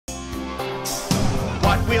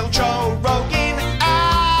will Joe Rogan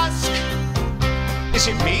ask? Is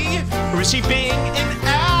it me, or is he being an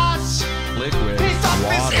ass? Liquid He thought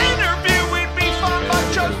water. this interview would be fun,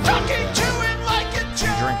 but just talking to him like a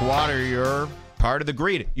joke. Drink water, you're part of the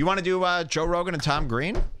greed. You want to do Joe Rogan and Tom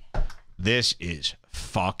Green? This is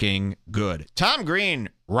fucking good. Tom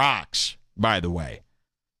Green rocks, by the way.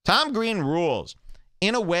 Tom Green rules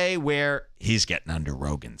in a way where he's getting under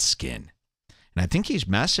Rogan's skin. And I think he's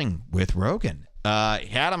messing with Rogan. He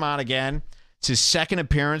had him on again. It's his second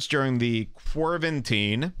appearance during the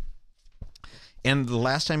quarantine. And the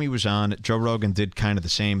last time he was on, Joe Rogan did kind of the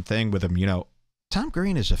same thing with him. You know, Tom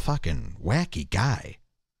Green is a fucking wacky guy.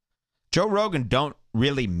 Joe Rogan don't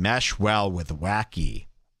really mesh well with wacky.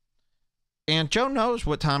 And Joe knows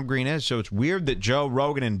what Tom Green is, so it's weird that Joe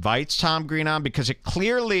Rogan invites Tom Green on because it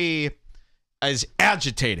clearly is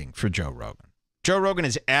agitating for Joe Rogan. Joe Rogan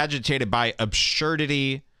is agitated by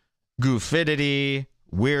absurdity, goofidity,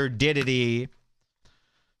 weirdidity.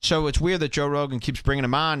 So it's weird that Joe Rogan keeps bringing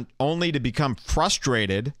him on only to become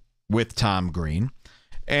frustrated with Tom Green.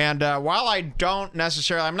 And while I don't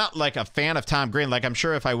necessarily, I'm not like a fan of Tom Green. Like I'm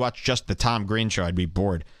sure if I watched just the Tom Green show, I'd be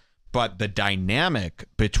bored. But the dynamic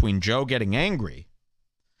between Joe getting angry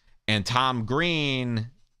and Tom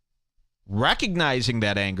Green recognizing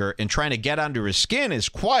that anger and trying to get under his skin is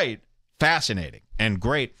quite fascinating and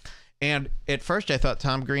great. And at first I thought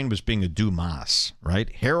Tom Green was being a Dumas, right?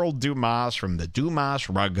 Harold Dumas from the Dumas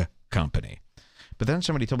Rug Company. But then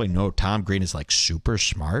somebody told me, no, Tom Green is like super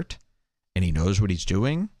smart and he knows what he's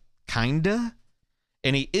doing, kinda.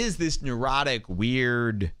 And he is this neurotic,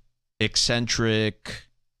 weird, eccentric,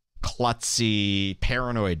 klutzy,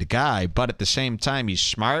 paranoid guy, but at the same time, he's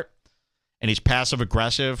smart and he's passive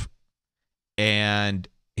aggressive and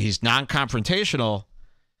he's non-confrontational.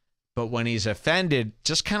 But when he's offended,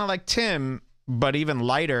 just kind of like Tim, but even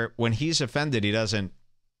lighter, when he's offended, he's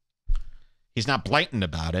not blatant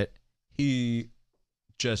about it. He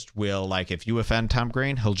just will, like, if you offend Tom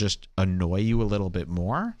Green, he'll just annoy you a little bit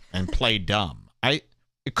more and play dumb.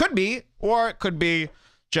 It could be, or it could be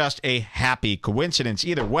just a happy coincidence.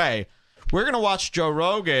 Either way, we're going to watch Joe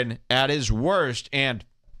Rogan at his worst. And,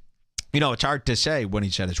 you know, it's hard to say when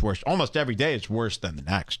he's at his worst. Almost every day it's worse than the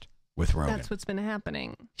next with Rogan. That's what's been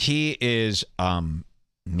happening. He is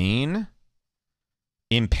mean,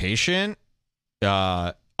 impatient,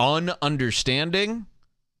 ununderstanding,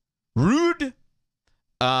 rude,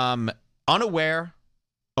 unaware,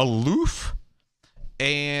 aloof,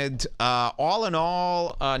 and all in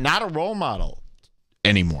all, not a role model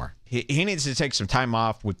anymore. He needs to take some time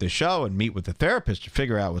off with the show and meet with the therapist to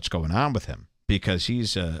figure out what's going on with him, because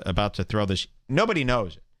he's about to throw this. Nobody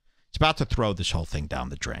knows it. He's about to throw this whole thing down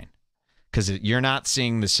the drain because you're not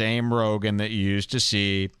seeing the same Rogan that you used to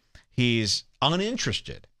see. He's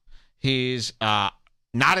uninterested. He's not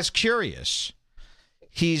as curious.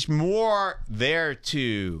 He's more there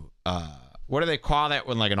to, what do they call that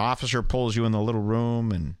when like an officer pulls you in the little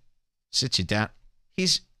room and sits you down?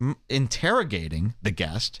 He's interrogating the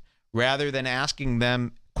guest rather than asking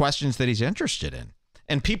them questions that he's interested in.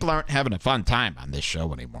 And people aren't having a fun time on this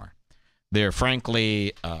show anymore. They're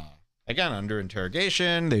frankly, again, under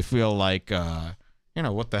interrogation. They feel like, you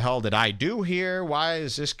know, what the hell did I do here? Why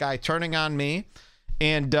is this guy turning on me?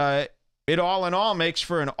 And it all in all makes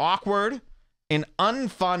for an awkward and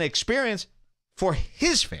unfun experience for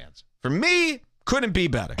his fans. For me, couldn't be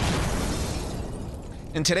better.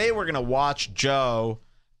 And today we're going to watch Joe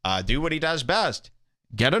do what he does best.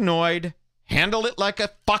 Get annoyed, handle it like a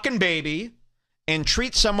fucking baby, and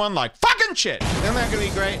treat someone like fucking shit. Isn't that going to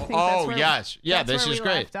be great? Oh, yes. Yeah, this is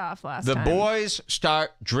great. The boys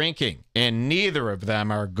start drinking, and neither of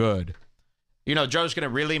them are good. You know, Joe's going to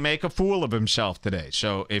really make a fool of himself today.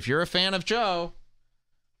 So if you're a fan of Joe,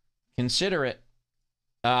 consider it.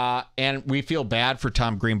 And we feel bad for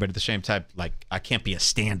Tom Green, but at the same time, like, I can't be a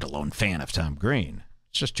standalone fan of Tom Green.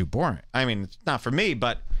 It's just too boring. I mean, it's not for me,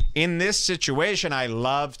 but in this situation, I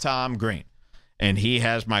love Tom Green, and he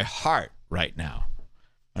has my heart right now.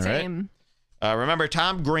 All Same. Right? Remember,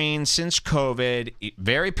 Tom Green, since COVID,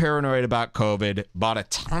 very paranoid about COVID, bought a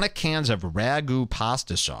ton of cans of ragu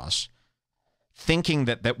pasta sauce, thinking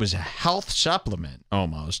that that was a health supplement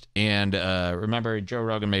almost. And remember, Joe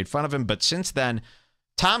Rogan made fun of him, but since then,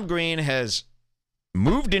 Tom Green has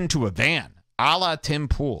moved into a van, a la Tim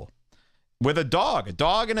Pool, with a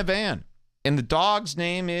dog in a van. And the dog's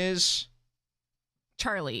name is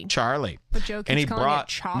Charlie. Charlie. But Joe keeps and he calling brought, it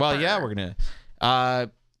Chopper. well, yeah, we're going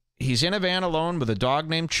to, he's in a van alone with a dog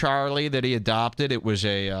named Charlie that he adopted. It was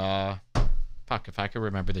a, fuck, if I can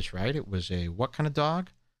remember this right, it was a, what kind of dog?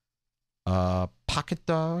 Pocket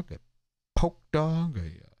dog, a poke dog, a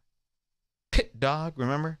pit dog,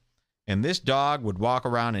 remember? And this dog would walk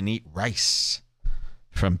around and eat rice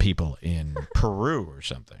from people in Peru or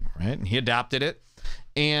something, right? And he adopted it.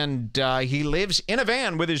 And he lives in a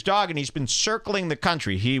van with his dog, and he's been circling the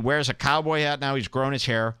country. He wears a cowboy hat now. He's grown his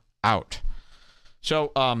hair out.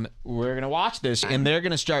 So we're going to watch this, and they're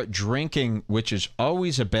going to start drinking, which is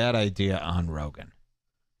always a bad idea on Rogan,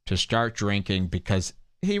 to start drinking because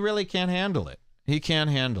he really can't handle it. He can't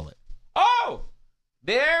handle it. Oh,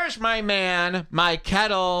 there's my man, my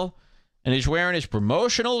kettle, and he's wearing his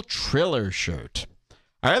promotional Triller shirt.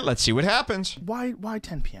 All right, let's see what happens. Why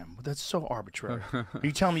 10 p.m.? That's so arbitrary. Are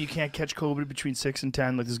you telling me you can't catch COVID between 6 and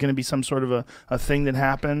 10? Like there's going to be some sort of a thing that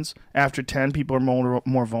happens after 10? People are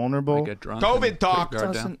more vulnerable. Get drunk. COVID talk.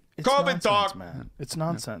 It's COVID nonsense, talk. man. It's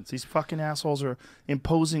nonsense. These fucking assholes are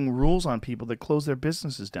imposing rules on people that close their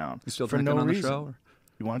businesses down You still for drinking no on the reason. show? Or?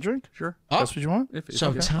 You want a drink? Sure. That's what you want? So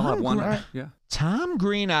okay. Tom I'll have one. Green- Yeah. Tom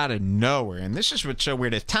Green out of nowhere, and this is what's so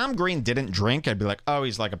weird. If Tom Green didn't drink, I'd be like, oh,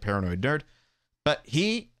 he's like a paranoid nerd. But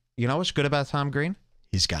you know what's good about Tom Green?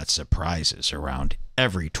 He's got surprises around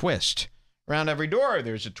every twist. Around every door,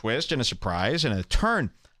 there's a twist and a surprise and a turn.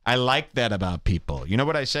 I like that about people. You know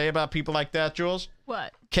what I say about people like that, Jules?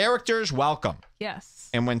 What? Characters welcome. Yes.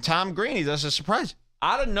 And when Tom Green, he does a surprise.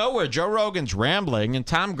 Out of nowhere, Joe Rogan's rambling, and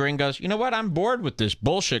Tom Green goes, you know what? I'm bored with this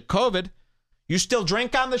bullshit COVID. You still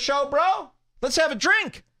drink on the show, bro? Let's have a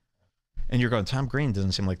drink. And you're going, Tom Green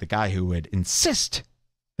doesn't seem like the guy who would insist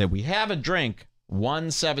that we have a drink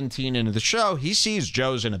 1:17 into the show. He sees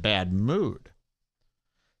Joe's in a bad mood.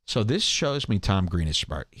 So this shows me Tom Green is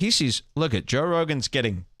smart. He sees, look at Joe Rogan's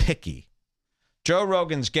getting picky. Joe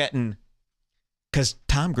Rogan's getting, because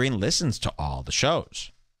Tom Green listens to all the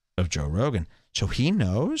shows of Joe Rogan. So he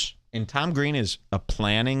knows, and Tom Green is a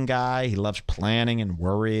planning guy. He loves planning and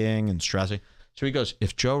worrying and stressing. So he goes,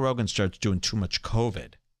 if Joe Rogan starts doing too much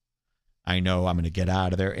COVID, I know I'm going to get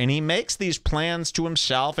out of there. And he makes these plans to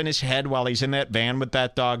himself in his head while he's in that van with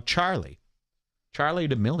that dog, Charlie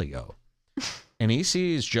D'Amelio. And he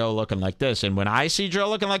sees Joe looking like this. And when I see Joe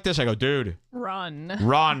looking like this, I go, dude,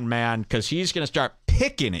 run, man, because he's going to start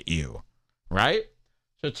picking at you, right?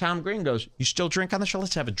 So Tom Green goes, you still drink on the show?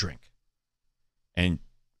 Let's have a drink. And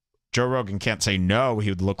Joe Rogan can't say no. He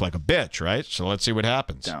would look like a bitch, right? So let's see what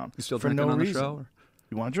happens. Down. You still for drinking no on the reason. show? Or?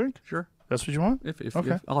 You want a drink? Sure. That's what you want? If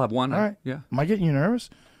Okay. I'll have one. All right. Yeah. Am I getting you nervous?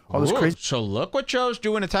 All this Ooh, crazy. So look what Joe's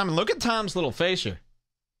doing to Tom. And look at Tom's little face here.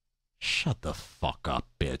 Shut the fuck up,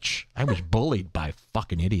 bitch. I was bullied by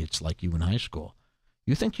fucking idiots like you in high school.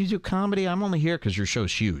 You think you do comedy? I'm only here because your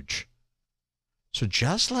show's huge. So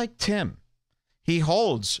just like Tim, he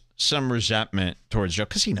holds some resentment towards Joe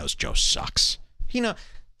because he knows Joe sucks.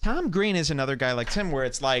 Tom Green is another guy like Tim where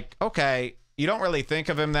it's like, okay, you don't really think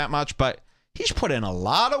of him that much, but he's put in a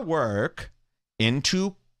lot of work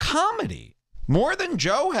into comedy. More than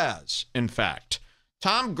Joe has, in fact.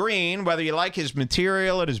 Tom Green, whether you like his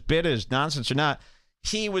material and his bit, his nonsense or not,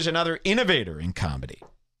 he was another innovator in comedy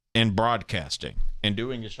and broadcasting and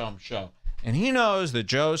doing his home show. And he knows that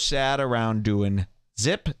Joe sat around doing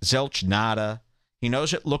zip, zilch, nada. He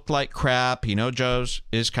knows it looked like crap. He knows Joe's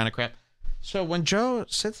is kind of crap. So when Joe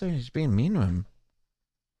sits there and he's being mean to him,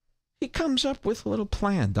 he comes up with a little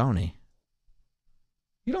plan, don't he?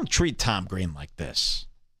 You don't treat Tom Green like this.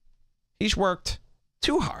 He's worked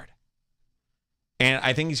too hard. And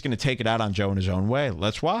I think he's going to take it out on Joe in his own way.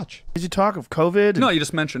 Let's watch. Did you talk of COVID? No, you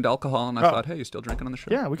just mentioned alcohol, and I thought, hey, you still drinking on the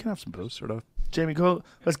show? Yeah, we can have some booze. Sort of. Jamie, go.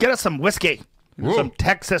 Let's get us some whiskey. Whoa. Some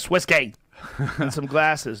Texas whiskey. And some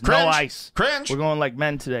glasses. Cringe. No ice. Cringe. We're going like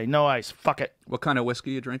men today. No ice. Fuck it. What kind of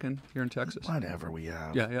whiskey you drinking here in Texas? Whatever we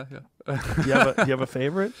have. Yeah. You have a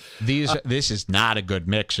favorite? This is not a good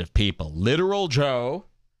mix of people. Literal Joe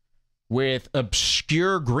with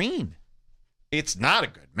obscure green. It's not a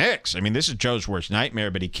good mix. I mean, this is Joe's worst nightmare,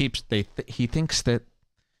 but he thinks that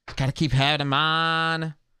got to keep having him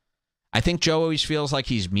on. I think Joe always feels like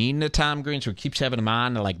he's mean to Tom Green, so he keeps having him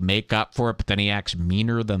on to like make up for it, but then he acts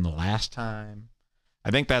meaner than the last time.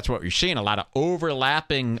 I think that's what you're seeing, a lot of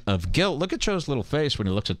overlapping of guilt. Look at Joe's little face when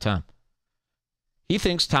he looks at Tom. He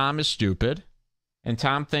thinks Tom is stupid, and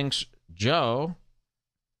Tom thinks Joe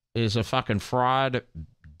is a fucking fraud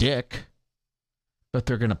dick. But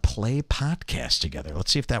they're going to play podcasts together.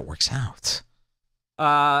 Let's see if that works out.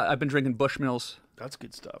 I've been drinking Bushmills. That's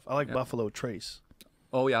good stuff. I like Buffalo Trace.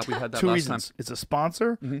 Oh, yeah, we had that Two last reasons. time. It's a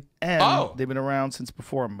sponsor, and they've been around since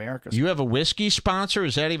before America. You have a whiskey sponsor?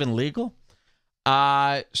 Is that even legal?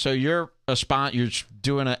 So you're a you're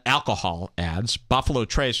doing alcohol ads. Buffalo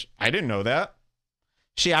Trace. I didn't know that.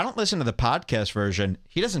 See, I don't listen to the podcast version.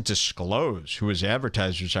 He doesn't disclose who his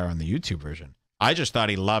advertisers are on the YouTube version. I just thought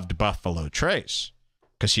he loved Buffalo Trace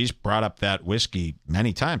because he's brought up that whiskey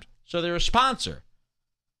many times. So they're a sponsor.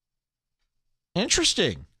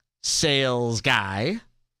 Interesting. Sales guy.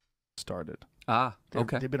 Started.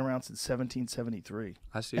 Okay. They've been around since 1773.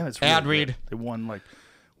 I see. And it's Ad really read. good. They won like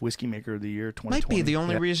Whiskey Maker of the Year 2020. Might be the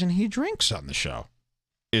only reason he drinks on the show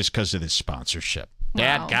is because of this sponsorship.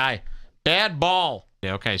 Bad Wow. guy. Bad ball.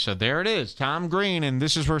 Okay, so there it is. Tom Green, and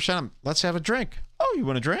this is where Sean, let's have a drink. Oh, you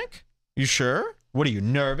want a drink? You sure? What are you,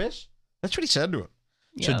 nervous? That's what he said to him.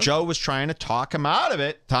 So Yep. Joe was trying to talk him out of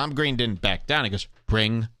it. Tom Green didn't back down. He goes,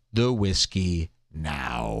 bring the whiskey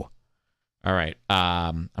now. All right.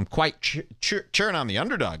 I'm quite cheering on the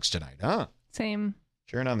underdogs tonight, huh? Same.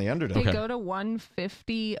 Cheering on the underdogs. They go to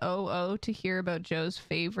 150.00 to hear about Joe's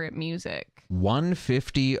favorite music.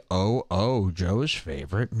 150.00, Joe's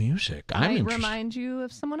favorite music. I'm Might interested. remind you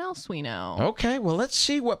of someone else we know. Okay, well, let's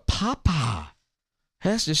see what Papa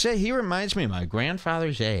has to say. He reminds me of my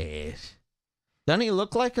grandfather's days. Doesn't he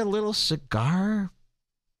look like a little cigar?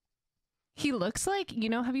 He looks like,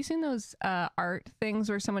 have you seen those art things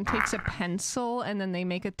where someone takes a pencil and then they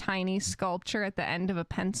make a tiny sculpture at the end of a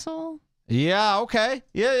pencil? Yeah, okay.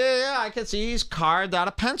 Yeah. I can see he's carved out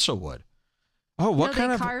of pencil wood. Oh, what kind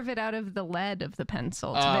they of carve it out of the lead of the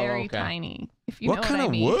pencil. It's Oh, very okay. tiny. If you what know kind what I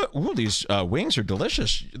of mean. wood? Ooh, these wings are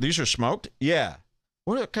delicious. These are smoked? Yeah.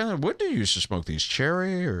 What kind of wood do you use to smoke these?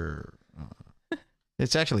 Cherry or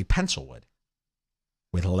it's actually pencil wood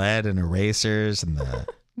with lead and erasers and the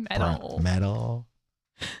metal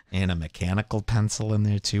and a mechanical pencil in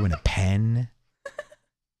there too, and a pen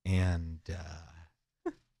and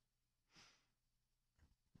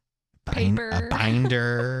Paper. a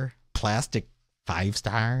binder, plastic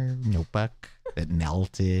 5-star notebook that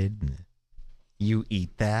melted. You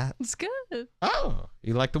eat that? It's good. Oh,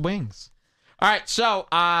 you like the wings. All right, so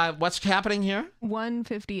what's happening here?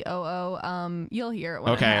 150.00. You'll hear it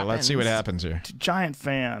when it Okay, happens. let's see what happens here. Giant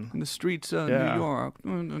fan. In the streets of Yeah. New York.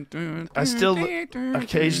 I still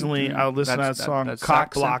occasionally I'll listen to that song.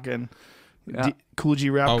 Cock Saxon. blocking. Yeah. Cool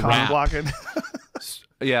G rap. Oh, Cock rap. blocking.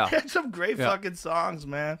 Yeah. There's some great Yeah. fucking songs,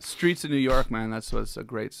 man. Streets of New York, man. That's what's a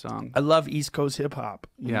great song. I love East Coast hip hop.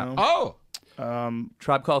 You Yeah. know? Oh,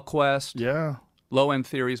 Tribe Called Quest. Yeah. Low End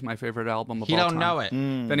Theory is my favorite album of you all don't time. know it.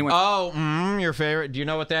 Mm. If anyone, Oh, your favorite. Do you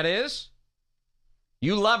know what that is?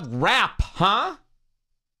 You love rap, huh?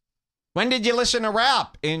 When did you listen to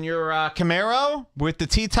rap? In your Camaro with the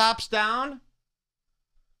T-tops down?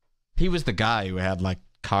 He was the guy who had like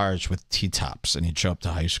cars with T-tops, and he'd show up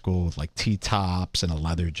to high school with like T-tops and a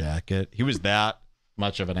leather jacket. He was that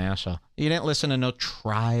much of an asshole. You didn't listen to no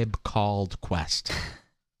Tribe Called Quest.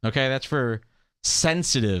 Okay, that's for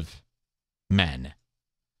sensitive men.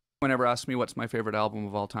 whenever asks me what's my favorite album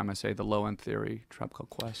of all time, I say The Low End Theory, Tribe Called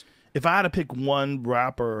Quest. If I had to pick one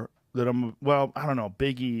rapper that well, I don't know.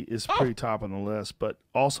 Biggie is pretty top on the list, but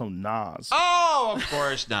also Nas. Oh, of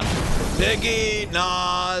course not. Biggie,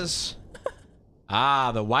 Nas.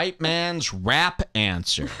 The white man's rap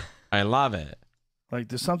answer. I love it. Like,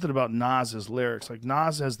 there's something about Nas's lyrics. Like,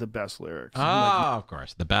 Nas has the best lyrics. Oh, of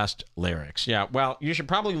course. The best lyrics. Yeah, well, you should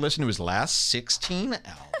probably listen to his last 16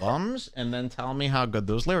 albums and then tell me how good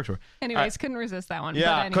those lyrics were. Anyways, couldn't resist that one. Yeah,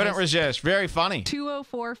 but anyways, couldn't resist. Very funny.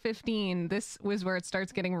 204.15. This was where it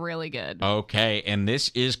starts getting really good. Okay, and this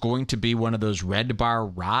is going to be one of those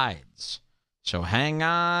RedBar rides. So hang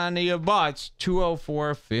on to your butts.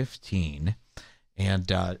 204.15. And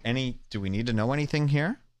do we need to know anything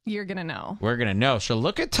here? You're going to know. We're going to know. So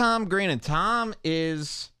look at Tom Green, and Tom he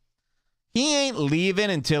ain't leaving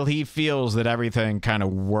until he feels that everything kind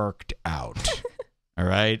of worked out. All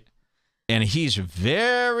right? And he's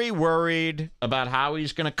very worried about how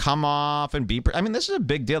he's going to come off and be. I mean, this is a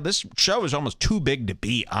big deal. This show is almost too big to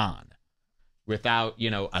be on without,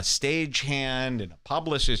 a stagehand and a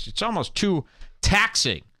publicist. It's almost too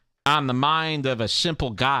taxing on the mind of a simple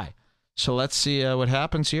guy. So let's see what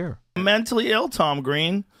happens here. Mentally ill, Tom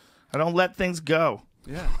Green. I don't let things go.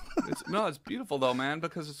 Yeah, it's beautiful though, man,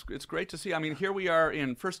 because it's great to see. I mean, here we are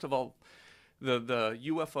in, first of all, the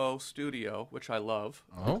UFO studio, which I love.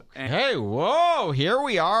 Hey, whoa! Here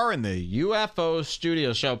we are in the UFO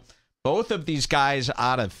studio. So both of these guys,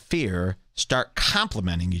 out of fear, start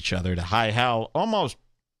complimenting each other to high hell almost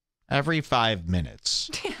every 5 minutes,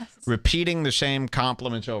 repeating the same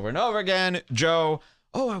compliments over and over again. Joe,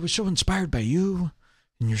 oh, I was so inspired by you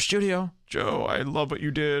in your studio. Joe, I love what you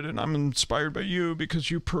did, and I'm inspired by you because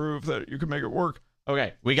you proved that you can make it work.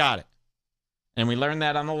 Okay, we got it. And we learned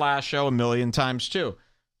that on the last show a million times, too.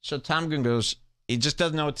 So Tom Green goes, he just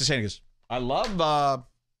doesn't know what to say. He goes, I love,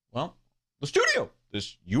 the studio,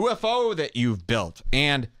 this UFO that you've built.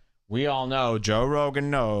 And we all know, Joe Rogan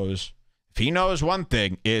knows, if he knows one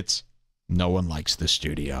thing, it's No one likes the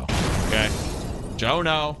studio. Okay. Joe,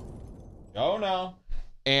 no. Joe, no.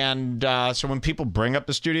 And so when people bring up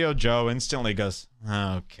the studio, Joe instantly goes,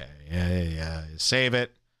 okay, yeah. Save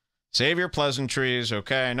it. Save your pleasantries,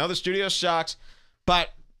 okay? I know the studio sucks, but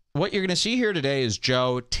what you're going to see here today is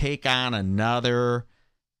Joe take on another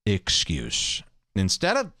excuse.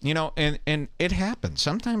 Instead of, and it happens.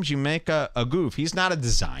 Sometimes you make a goof. He's not a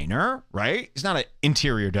designer, right? He's not an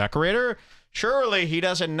interior decorator. Surely he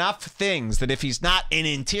does enough things that if he's not an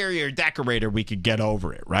interior decorator, we could get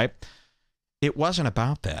over it, right? It wasn't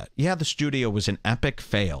about that. Yeah, the studio was an epic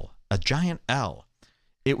fail, a giant L.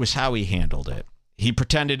 It was how he handled it. He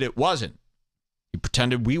pretended it wasn't. He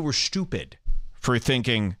pretended we were stupid for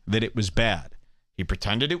thinking that it was bad. He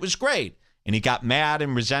pretended it was great. And he got mad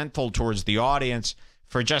and resentful towards the audience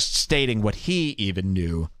for just stating what he even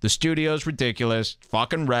knew. The studio's ridiculous,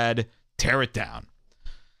 fucking red, tear it down.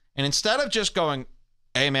 And instead of just going,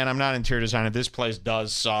 hey, man, I'm not an interior designer, this place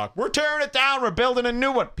does suck, we're tearing it down, we're building a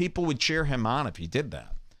new one, people would cheer him on if he did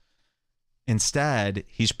that. Instead,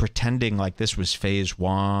 he's pretending like this was phase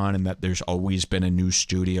one and that there's always been a new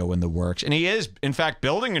studio in the works. And he is, in fact,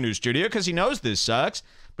 building a new studio because he knows this sucks,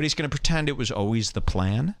 but he's going to pretend it was always the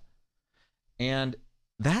plan. And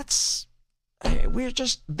this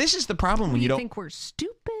is the problem when you don't think we're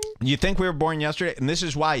stupid. You think we were born yesterday, and this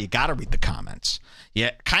is why you got to read the comments. You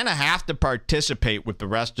kind of have to participate with the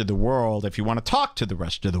rest of the world if you want to talk to the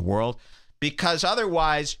rest of the world, because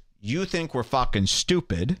otherwise you think we're fucking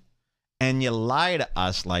stupid, and you lie to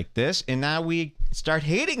us like this, and now we start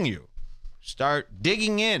hating you, start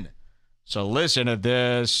digging in. So listen to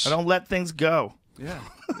this. I don't let things go. Yeah,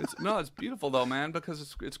 it's beautiful though, man,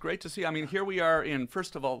 because it's great to see. I mean, here we are in,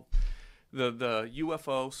 first of all, the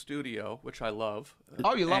UFO studio, which I love.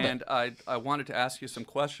 Oh, you love it. And I wanted to ask you some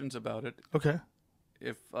questions about it. Okay.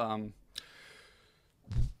 If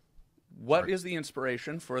what is the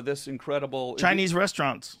inspiration for this incredible Chinese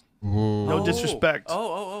restaurants? Ooh. No disrespect.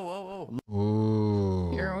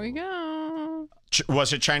 Ooh. Here we go.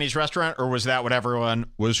 Was it Chinese restaurant, or was that what everyone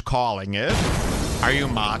was calling it? Are you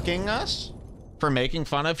mocking us for making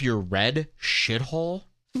fun of your red shithole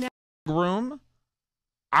room?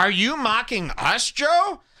 Are you mocking us,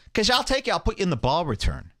 Joe? Because I'll take you. I'll put you in the ball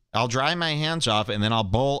return. I'll dry my hands off, and then I'll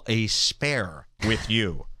bowl a spare with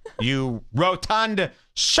you. You rotund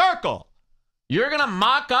circle. You're going to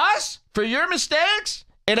mock us for your mistakes?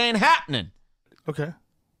 It ain't happening. Okay.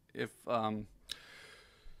 If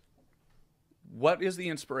what is the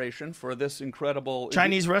inspiration for this incredible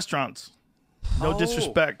Chinese restaurants? No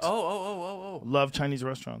disrespect. Oh. Love Chinese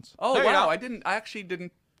restaurants. Oh, There you wow. go. I actually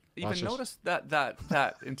didn't even notice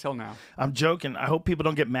that until now. I'm joking. I hope people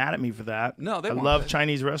don't get mad at me for that. No, they I won't. love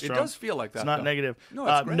Chinese restaurants. It does feel like that. It's not though. negative. No,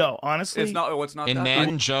 it's great. No, honestly. It's not. It's not. And that.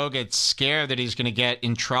 then Joe gets scared that he's going to get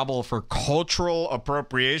in trouble for cultural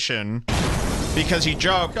appropriation because he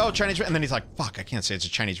joked, oh, Chinese, and then he's like, fuck, I can't say it's a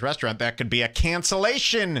Chinese restaurant. That could be a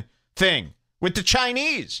cancellation thing with the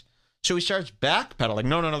Chinese. So he starts backpedaling.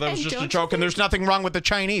 No, that was just a joke, and there's nothing wrong with the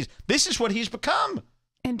Chinese. This is what he's become.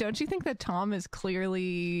 And don't you think that Tom is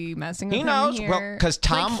clearly messing with him knows. here? Well, 'cause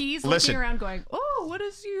Tom- like he's listen. looking around going, oh, what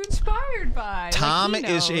is you inspired by? Tom Like,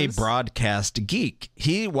 he is a knows. broadcast geek.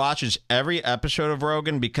 He watches every episode of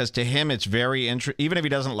Rogan because to him it's very interesting. Even if he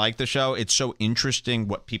doesn't like the show, it's so interesting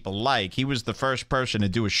what people like. He was the first person to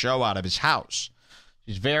do a show out of his house.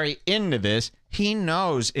 He's very into this. He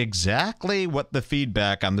knows exactly what the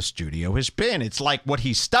feedback on the studio has been. It's like what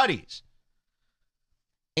he studies.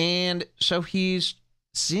 And so he's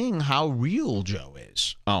seeing how real Joe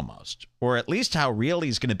is, almost. Or at least how real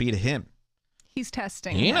he's going to be to him. He's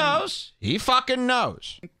testing. He him. knows. He fucking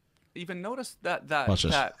knows. Even noticed that Watch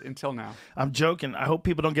this. until now. I'm joking. I hope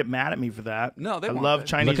people don't get mad at me for that. No, they I won't. love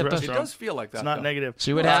Chinese Look at this. It restaurants. does feel like that. It's not though. negative.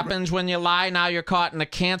 See what happens when you lie? Now you're caught in a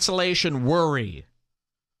cancellation worry.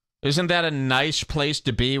 Isn't that a nice place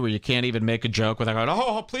to be where you can't even make a joke without going,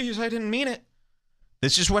 oh, please, I didn't mean it.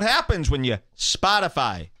 This is what happens when you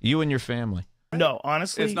Spotify, you and your family. No,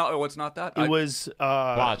 honestly. It's not. It's not that. It was.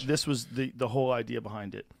 Watch. This was the whole idea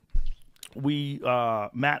behind it. We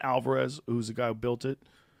Matt Alvarez, who's the guy who built it,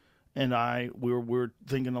 and we were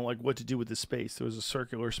thinking of like what to do with this space. There was a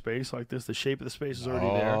circular space like this. The shape of the space is already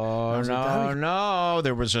there. Oh, no.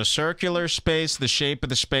 There was a circular space. The shape of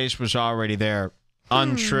the space was already there.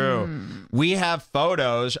 Untrue. We have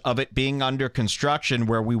photos of it being under construction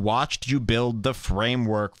where we watched you build the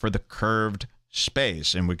framework for the curved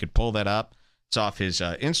space, and we could pull that up. It's off his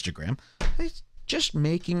Instagram. He's just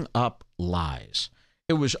making up lies.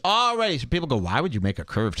 It was already, so people go, why would you make a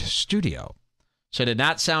curved studio? So to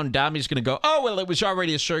not sound dumb, he's going to go, oh, well, it was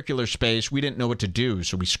already a circular space. We didn't know what to do,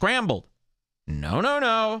 so we scrambled.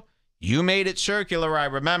 No. You made it circular, I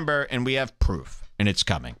remember, and we have proof, and it's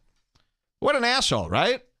coming. What an asshole,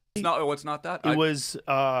 right? It's not that. It was.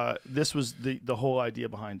 This was the whole idea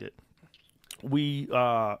behind it. We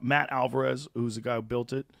Matt Alvarez, who's the guy who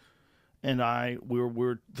built it, and we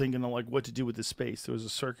were thinking of like what to do with this space. There was a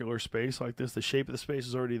circular space like this. The shape of the space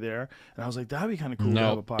is already there, and I was like, that'd be kind of cool to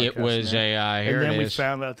have a podcast. It was in there. a. Here and then it we is.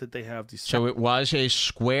 found out that they have these. So it was a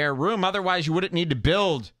square room. Otherwise, you wouldn't need to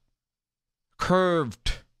build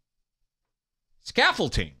curved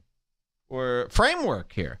scaffolding or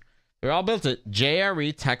framework here. They're all built at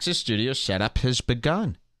JRE Texas Studio. Setup has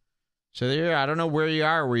begun. So there, I don't know where you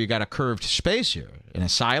are, where you got a curved space here. In a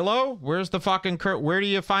silo? Where's the fucking where do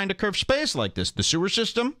you find a curved space like this? The sewer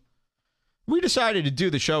system? We decided to do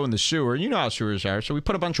the show in the sewer. You know how sewers are. So we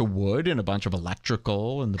put a bunch of wood and a bunch of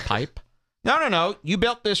electrical in the pipe. No. You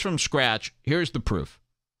built this from scratch. Here's the proof.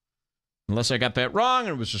 Unless I got that wrong,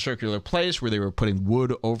 and it was a circular place where they were putting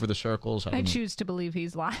wood over the circles. I choose to believe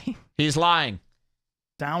he's lying. He's lying.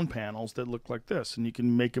 Down panels that look like this, and you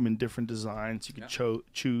can make them in different designs. You can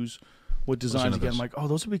choose what designs again. I'm like, oh,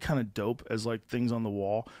 those would be kind of dope as like things on the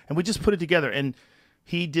wall. And we just put it together, and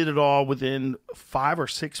he did it all within 5 or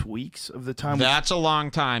 6 weeks of the time. That's a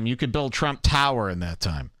long time. You could build Trump Tower in that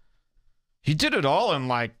time. He did it all in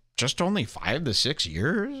like just only 5 to 6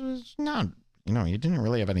 years. It's not, you didn't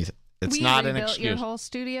really have anything. It's not an excuse. We rebuilt your whole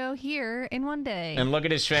studio here in one day. And look at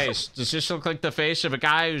his face. Does this look like the face of a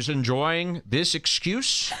guy who's enjoying this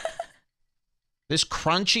excuse? This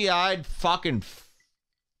crunchy-eyed fucking...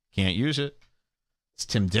 Can't use it. It's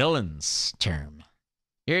Tim Dillon's term.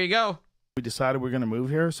 Here you go. We decided we're going to move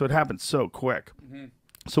here, so it happened so quick. Mm-hmm.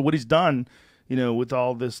 So what he's done, with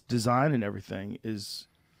all this design and everything, is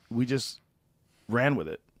we just ran with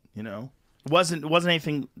it, It wasn't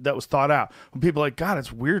anything that was thought out. When people are like, God,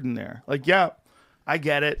 it's weird in there. Like, yeah, I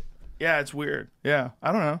get it. Yeah, it's weird. Yeah,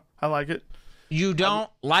 I don't know. I like it. You don't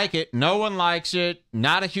like it. No one likes it.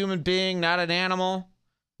 Not a human being, not an animal.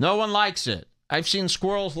 No one likes it. I've seen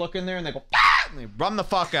squirrels look in there and they go, ah! And they run the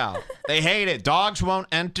fuck out. They hate it. Dogs won't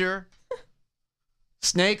enter.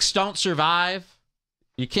 Snakes don't survive.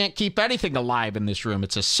 You can't keep anything alive in this room.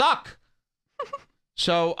 It's a suck.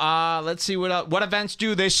 So let's see what events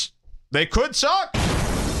do this. They could suck.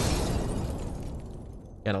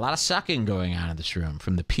 Got a lot of sucking going on in this room,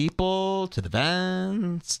 from the people to the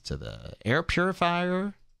vents to the air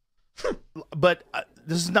purifier. But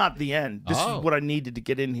this is not the end. This is what I needed to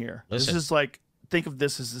get in here. Listen. This is like, think of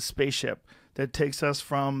this as a spaceship that takes us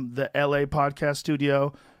from the LA podcast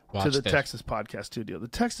studio to the Texas podcast studio. The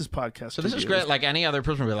Texas podcast studio. So this is great. Like any other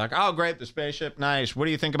person would be like, oh, great, the spaceship, nice. What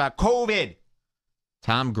do you think about COVID?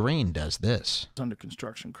 Tom Green does this. It's under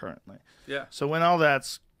construction currently. Yeah. So when all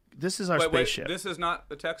that's, this is our spaceship. Wait, this is not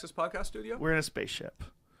the Texas podcast studio? We're in a spaceship.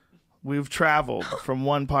 We've traveled from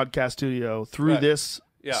one podcast studio through this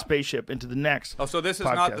spaceship into the next. Oh, so this is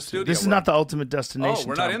not the studio. This is not the ultimate destination. Oh,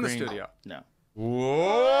 we're not in the studio. No. Whoa!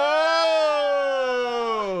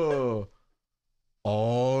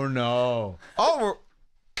 Oh, no. Oh,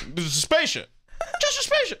 this is a spaceship. Just a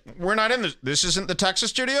spaceship. We're not in this. This isn't the Texas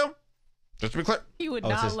studio? Just to be clear. You would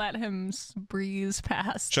not let him breeze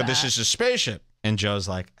past So that. this is a spaceship. And Joe's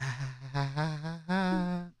like,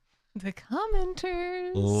 The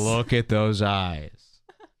commenters. Look at those eyes.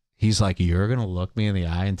 He's like, you're going to look me in the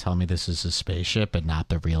eye and tell me this is a spaceship and not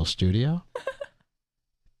the real studio?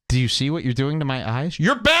 Do you see what you're doing to my eyes?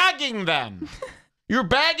 You're bagging them. You're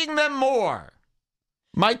bagging them more.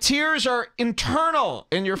 My tears are internal,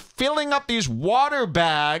 and you're filling up these water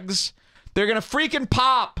bags. They're going to freaking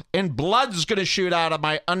pop, and blood's going to shoot out of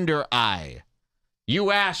my under eye.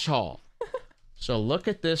 You asshole. So look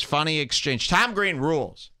at this funny exchange. Tom Green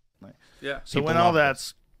rules. Yeah. So People when all love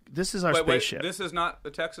that's, this is our spaceship. Wait, this is not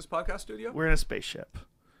the Texas podcast studio? We're in a spaceship.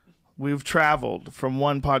 We've traveled from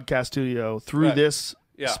one podcast studio through this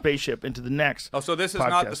spaceship into the next. Oh, so this is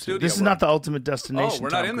not the studio. This is not the ultimate destination. Oh, we're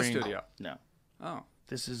not in the studio. No. Oh.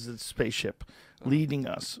 This is the spaceship leading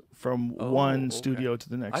us from one studio to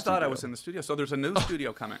the next. I thought I was in the studio. So there's a new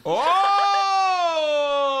studio coming. Oh!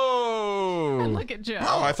 And look at Joe.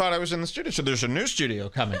 Oh, I thought I was in the studio. So there's a new studio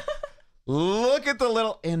coming. Look at the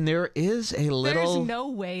little, and there is a little. There's no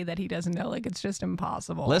way that he doesn't know. Like, it's just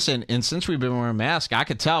impossible. Listen, and since we've been wearing masks, I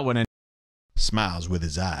could tell when a smiles with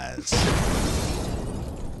his eyes.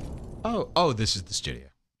 Oh, this is the studio.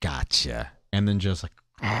 Gotcha. And then Joe's like,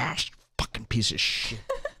 fucking piece of shit.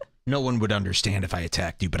 No one would understand if I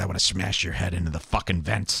attacked you, but I want to smash your head into the fucking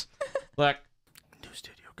vents. Look. New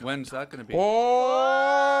studio. When's that going to be?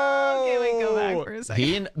 Oh! Okay, wait, go back for a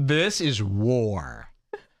second. This is war.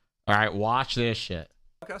 All right, watch this shit.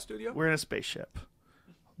 Podcast studio? We're in a spaceship.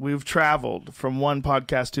 we've traveled from one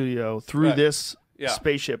podcast studio through Right. this Yeah.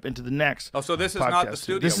 spaceship into the next. Oh, so this is podcast not the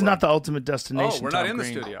studio. This is we're not in. the ultimate destination. Oh, we're not Tom in the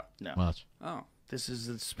Green. studio. No, Watch. Oh. this is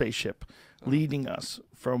the spaceship leading us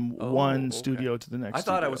from one okay. studio to the next. I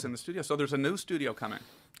thought I studio. was in the studio. So there's a new studio coming.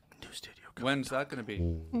 New studio. When's that going to be?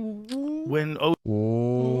 When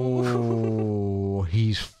Oh,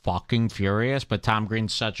 he's fucking furious, but Tom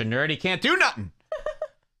Green's such a nerd, he can't do nothing.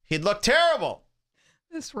 He'd look terrible.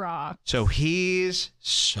 This rock. So he's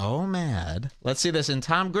so mad. Let's see this in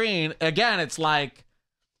Tom Green. Again, it's like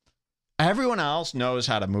everyone else knows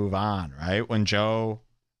how to move on, right? When Joe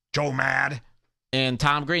mad. And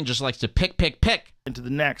Tom Green just likes to pick. into the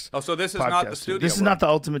next. Oh, so this is podcast not the studio. This is we're not in. the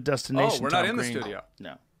ultimate destination. Oh, we're not Tom in the Green. studio.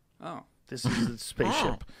 No, Oh. this is the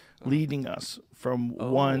spaceship leading us from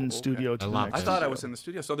one okay. studio to the love next. I thought I studio. was in the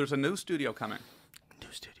studio. So there's a new studio coming.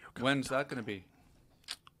 New studio. When's that going to be?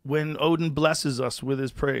 When Odin blesses us with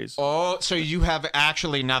his praise. Oh, so you have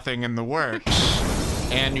actually nothing in the works.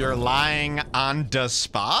 And you're lying on the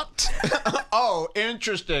spot? Oh,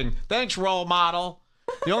 interesting. Thanks, role model.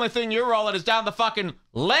 The only thing you're rolling is down the fucking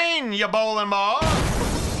lane, you bowling ball.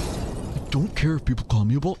 I don't care if people call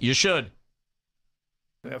me a bowl. You should.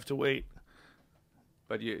 We have to wait.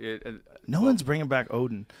 But No one's bringing back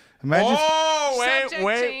Odin. Imagine. Oh, Subject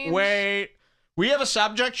wait. change. We have a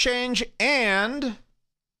subject change and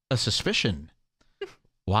a suspicion.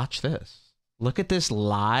 Watch this. Look at this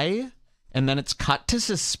lie, and then it's cut to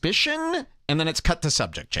suspicion, and then it's cut to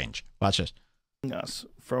subject change. Watch this. Us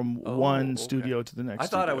from one okay. studio to the next. I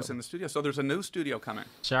thought I studio. was in the studio. So there's a new studio coming.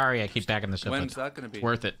 Sorry, I keep backing this up. When's but that going to be? It's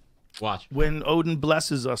worth it. Watch. When Odin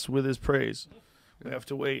blesses us with his praise. We have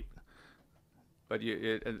to wait. But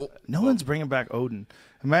No one's bringing back Odin.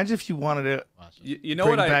 Imagine if you wanted to you know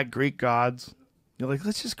bring what back Greek gods. You're like,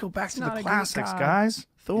 let's just go back to not the a Greek classics, god. guys.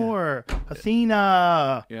 Thor,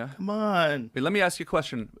 Athena. Yeah. Come on. Wait, let me ask you a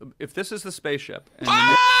question. If this is the spaceship, and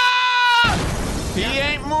He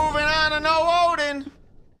ain't moving on to no Odin.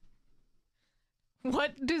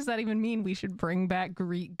 What does that even mean? We should bring back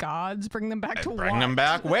Greek gods? Bring them back to Bring what? them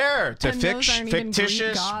back where? To And those aren't even Greek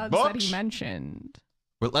fictitious gods that books? he mentioned.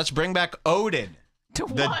 Well, let's bring back Odin, To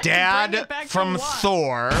the what? Bring dad it back to from what?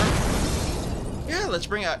 Thor. Yeah, let's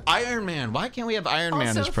bring out Iron Man. Why can't we have Iron Man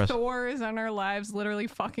Also, as president? Thor is in our lives literally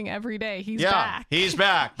fucking every day. He's Yeah, back. he's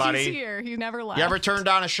back, buddy. He's here. He never left. You ever turned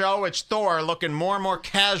on a show? It's Thor looking more and more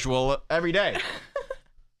casual every day.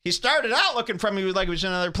 He started out looking from me like he was in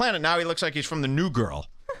another planet. Now he looks like he's from the New Girl.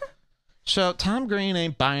 So Tom Green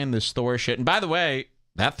ain't buying this Thor shit. And by the way,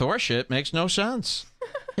 that Thor shit makes no sense.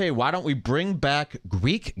 Hey, why don't we bring back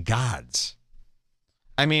Greek gods?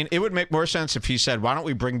 I mean, it would make more sense if he said, why don't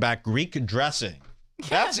we bring back Greek dressing? Yes.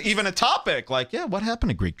 That's even a topic. Like, yeah, what happened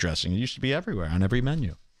to Greek dressing? It used to be everywhere on every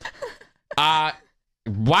menu.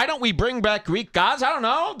 Why don't we bring back Greek gods? I don't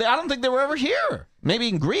know. I don't think they were ever here. Maybe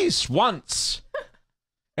in Greece once.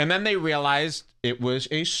 And then they realized it was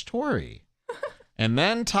a story. And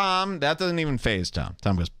then Tom, that doesn't even faze Tom.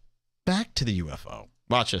 Tom goes, back to the UFO.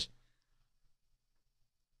 Watch this.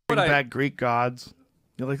 Bring back Greek gods.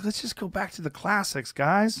 You're like, let's just go back to the classics,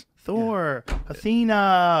 guys. Thor,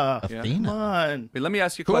 Athena. Athena. Come on. Wait, let me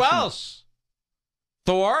ask you a Who question. else?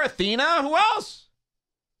 Thor, Athena, who else?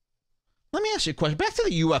 Let me ask you a question. Back to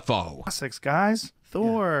the UFO. Classics, guys.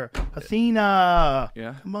 Thor, Athena.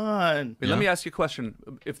 Yeah. Come on. Wait, let me ask you a question.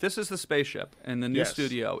 If this is the spaceship and the new Yes.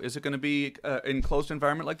 studio, is it going to be enclosed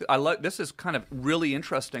environment like this? This is kind of really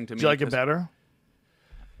interesting to me. Do you like it because- better?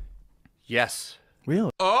 Yes.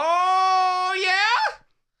 Really? Oh, yeah?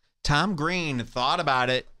 Tom Green thought about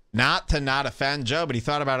it, not to not offend Joe, but he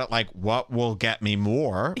thought about it like, what will get me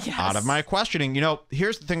more out of my questioning? You know,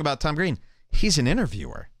 here's the thing about Tom Green. He's an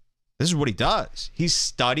interviewer. This is what he does. He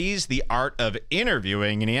studies the art of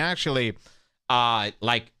interviewing, and he actually,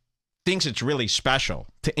 thinks it's really special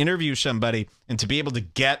to interview somebody and to be able to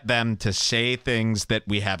get them to say things that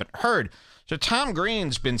we haven't heard. So Tom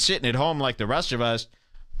Green's been sitting at home like the rest of us,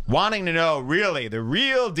 wanting to know really the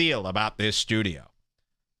real deal about this studio.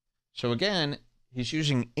 So again, he's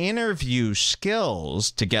using interview skills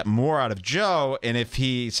to get more out of Joe. And if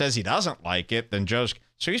he says he doesn't like it, then Joe's...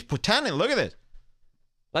 So he's pretending. Look at this.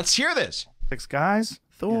 Let's hear this. Six guys.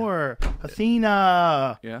 Thor,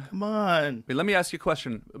 Athena. Yeah. Come on. Wait, let me ask you a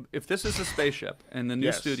question. If this is a spaceship and the new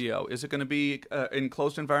Yes. studio, is it going to be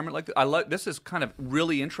enclosed environment like this? This is kind of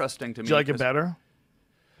really interesting to me. Do you like it because- better?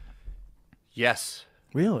 Yes.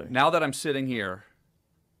 Really? Now that I'm sitting here,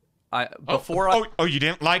 you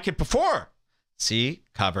didn't like it before. See,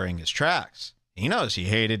 covering his tracks. He knows he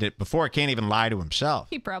hated it before. Can't even lie to himself.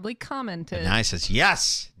 He probably commented. And now he says,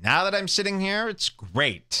 yes, now that I'm sitting here, it's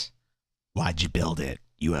great. Why'd you build it,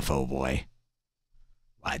 UFO boy?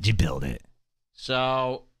 Why'd you build it?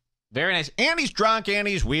 So, very nice. Andy's drunk.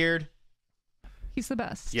 Andy's weird. He's the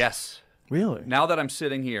best. Yes. Really? Now that I'm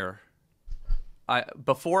sitting here,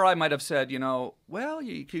 before I might have said, well,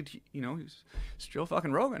 you could, he's Joe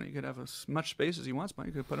fucking Rogan. He could have as much space as he wants, but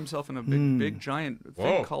he could put himself in a big, giant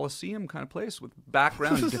thing, Coliseum kind of place with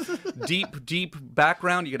background, deep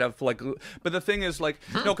background. You could have but the thing is no,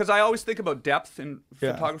 because I always think about depth in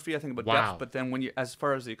photography. I think about depth, but then as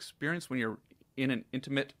far as the experience, when you're in an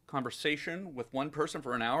intimate conversation with one person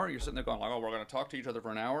for an hour, you're sitting there going oh, we're going to talk to each other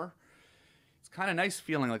for an hour. It's kind of nice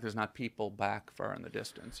feeling like there's not people back far in the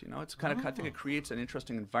distance. It's kind of I think it creates an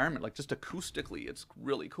interesting environment. Just acoustically, it's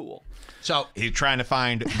really cool. So he's trying to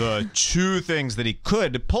find the two things that he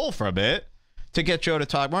could pull from it to get Joe to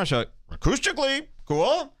talk more. So acoustically,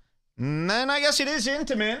 cool. And then I guess it is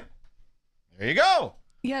intimate. There you go.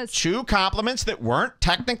 Yes. Two compliments that weren't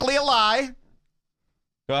technically a lie.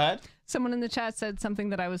 Go ahead. Someone in the chat said something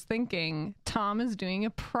that I was thinking. Tom is doing a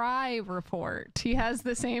pry report. He has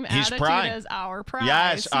the same attitude as our pry.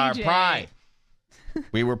 Yes, CJ. our pry.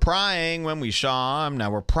 We were prying when we saw him.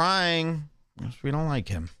 Now we're prying. We don't like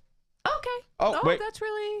him. Okay. Oh, wait. That's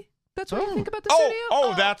what you think about the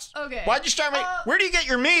studio? That's... Okay. Why'd you start me? Where do you get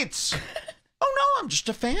your meats? Oh, no, I'm just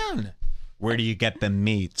a fan. Where do you get the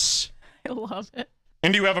meats? I love it.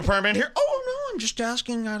 And do you have a permit here? Oh, no, I'm just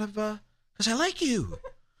asking out of... because I like you.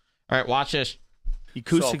 All right, watch this.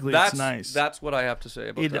 Acoustically, it's nice. That's what I have to say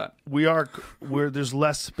about that. Where there's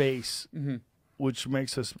less space, which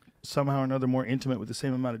makes us somehow or another more intimate with the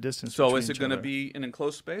same amount of distance. So is it going to be an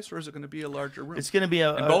enclosed space or is it going to be a larger room? It's going to be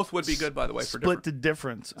and both would be good, by the way. Split the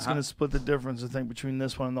difference. It's going to split the difference, I think, between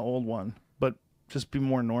this one and the old one, but just be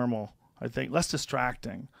more normal. I think less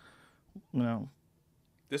distracting.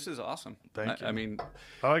 This is awesome. Thank you. I mean,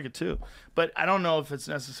 I like it too, but I don't know if it's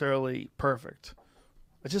necessarily perfect.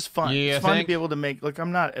 It's just fun. You it's fun think? to be able to make.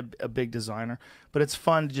 I'm not a big designer, but it's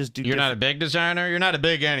fun to just do. You're not a big designer. You're not a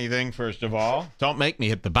big anything, first of all. Don't make me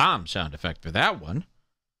hit the bomb sound effect for that one.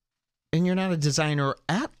 And you're not a designer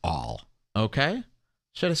at all, okay?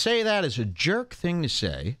 So to say that is a jerk thing to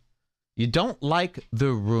say. You don't like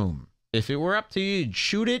the room. If it were up to you, you'd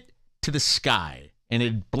shoot it to the sky, and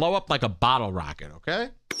it'd blow up like a bottle rocket, okay?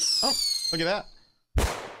 Oh, look at that.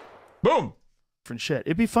 Boom. Different shit.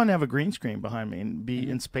 It'd be fun to have a green screen behind me and be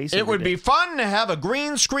in space. It would be fun to have a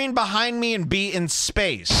green screen behind me and be in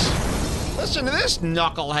space. Listen to this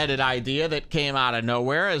knuckleheaded idea that came out of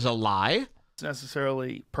nowhere as a lie. It's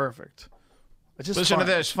necessarily perfect. It's just Listen fun.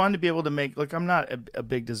 to this. It's fun to be able to make. I'm not a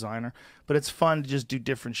big designer, but it's fun to just do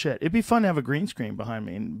different shit. It'd be fun to have a green screen behind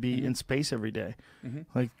me and be in space every day,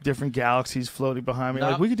 like different galaxies floating behind me.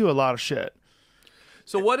 Like we could do a lot of shit.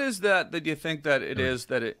 So what is that you think that it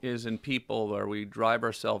is in people where we drive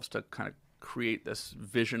ourselves to kind of create this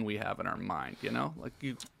vision we have in our mind,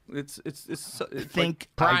 it's think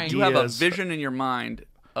like, you have a vision in your mind.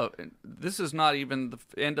 This is not even the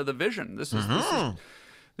end of the vision. This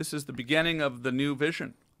is the beginning of the new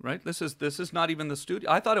vision, right? This is not even the studio.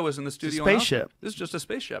 I thought it was in the studio. Spaceship. This is just a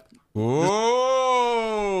spaceship. Ooh.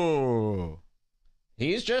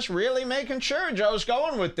 He's just really making sure Joe's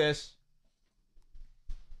going with this.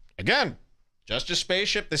 Again, just a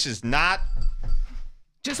spaceship. This is not...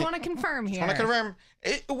 Just want to confirm here. Want to confirm.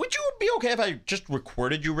 Would you be okay if I just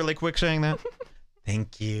recorded you really quick saying that?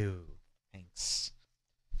 Thank you. Thanks.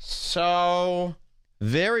 So,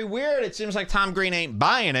 very weird. It seems like Tom Green ain't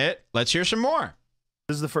buying it. Let's hear some more.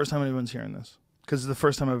 This is the first time anyone's hearing this. Because it's the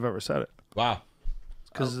first time I've ever said it. Wow.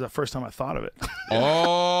 Because it's the first time I thought of it.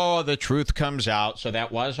 Oh, the truth comes out. So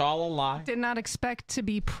that was all a lie. Did not expect to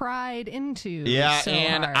be pried into. Yeah, so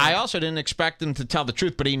and hard. I also didn't expect him to tell the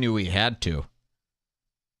truth, but he knew he had to.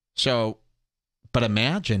 So, but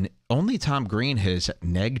imagine, only Tom Green has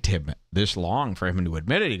negged him this long for him to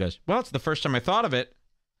admit it. He goes, well, it's the first time I thought of it.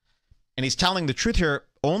 And he's telling the truth here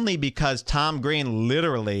only because Tom Green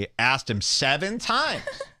literally asked him 7 times,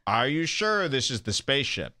 are you sure this is the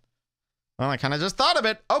spaceship? Well, I kind of just thought of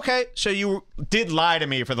it. Okay, so you did lie to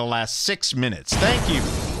me for the last 6 minutes. Thank you.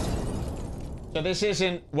 So this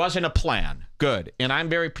wasn't a plan. Good. And I'm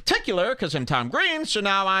very particular because I'm Tom Green, so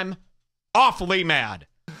now I'm awfully mad.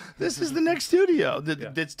 This is the next studio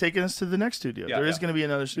that's taking us to the next studio. There is going to be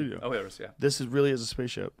another studio. Oh, there is, yeah. This is really as a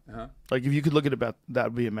spaceship. Like if you could look at it about that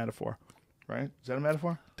would be a metaphor, right? Is that a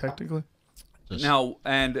metaphor technically? Now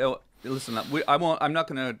and listen, I'm not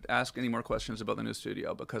going to ask any more questions about the new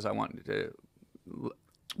studio because I want to.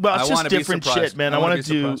 Well, it's I just wanna be different surprised. shit, man. I I wanna want be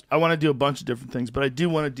to do. surprised. I want to do a bunch of different things, but I do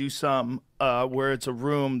want to do some where it's a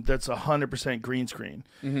room that's 100% green screen,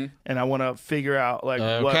 and I want to figure out like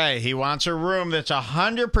what. Okay, he wants a room that's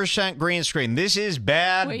 100% green screen. This is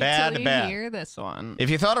bad, Wait bad, till you bad. hear this one. If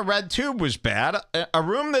you thought a red tube was bad, a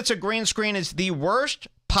room that's a green screen is the worst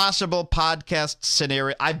possible podcast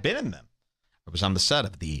scenario. I've been in them. I was on the set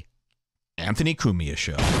of the Anthony Cumia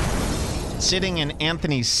show, sitting in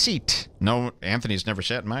Anthony's seat. No, Anthony's never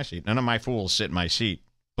sat in my seat. None of my fools sit in my seat,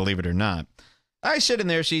 believe it or not. I sit in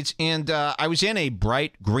their seats, and I was in a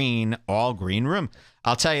bright green, all green room.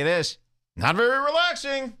 I'll tell you this, not very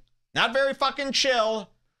relaxing, not very fucking chill.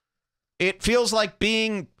 It feels like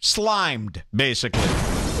being slimed, basically.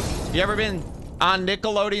 You ever been on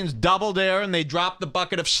Nickelodeon's Double Dare and they drop the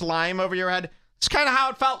bucket of slime over your head? It's kind of how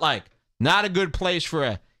it felt like. Not a good place for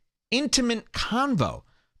a intimate convo.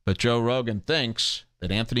 But Joe Rogan thinks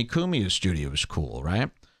that Anthony Cumia's studio is cool, right?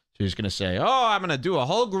 So he's going to say, oh, I'm going to do a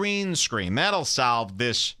whole green screen. That'll solve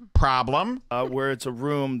this problem. Where it's a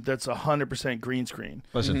room that's 100% green screen.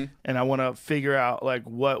 Listen, And I want to figure out like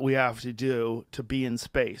what we have to do to be in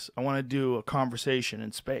space. I want to do a conversation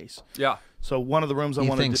in space. Yeah. So one of the rooms I he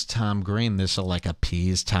want to do. thinks Tom Green, this will like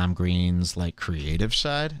appease Tom Green's like creative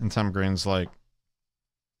side. And Tom Green's like,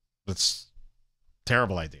 that's a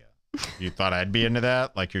terrible idea. You thought I'd be into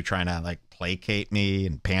that? Like you're trying to like placate me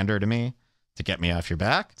and pander to me to get me off your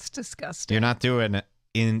back? It's disgusting. You're not doing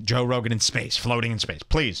in Joe Rogan in space, floating in space.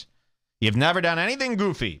 Please. You've never done anything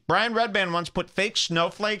goofy. Brian Redband once put fake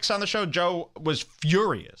snowflakes on the show. Joe was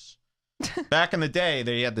furious. Back in the day,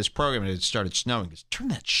 they had this program and it started snowing. He goes, turn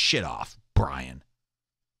that shit off, Brian.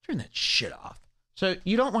 Turn that shit off. So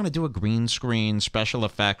you don't want to do a green screen special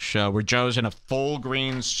effects show where Joe's in a full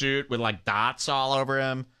green suit with like dots all over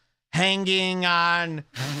him, hanging on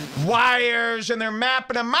wires, and they're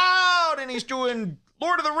mapping him out, and he's doing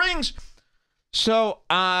Lord of the Rings. So,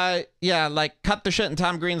 yeah, like, cut the shit, and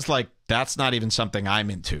Tom Green's like, that's not even something I'm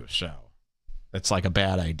into, so it's like a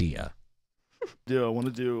bad idea. I want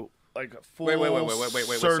to do like a full Wait,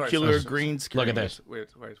 circular sorry. green screen. Look at this. Wait.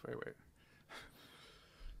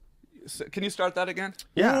 Can you start that again?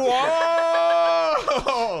 Yeah.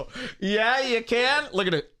 Whoa! Yeah, you can. Look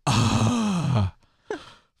at it.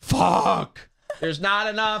 Fuck. There's not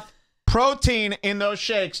enough protein in those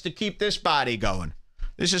shakes to keep this body going.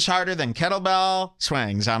 This is harder than kettlebell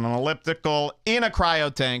swings on an elliptical in a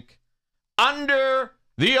cryo tank under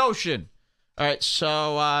the ocean. All right,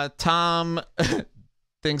 so Tom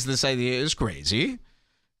thinks this idea is crazy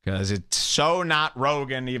because it's so not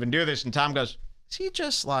Rogan to even do this. And Tom goes, is he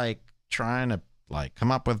just like trying to like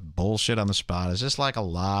come up with bullshit on the spot? Is this like a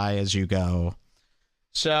lie as you go?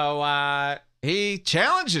 So he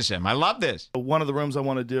challenges him. I love this. One of the rooms I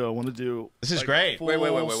want to do. This is like, great. full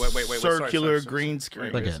Wait. Circular Sorry. green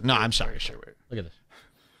screen. Look at it. No, I'm sorry. Look at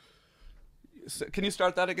this. Can you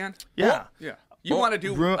start that again? Yeah. Yeah. You want to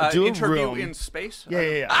do do a interview room. in space?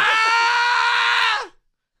 Yeah. Ah!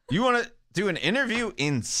 You want to do an interview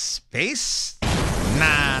in space?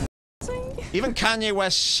 Nah. Even Kanye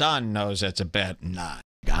West's son knows that's a bet. Nah,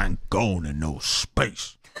 I ain't going to no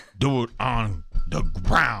space. Do it on the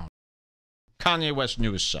ground. Kanye West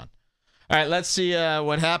knew his son. All right, let's see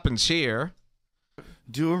what happens here.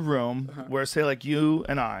 Do a room where, say, like you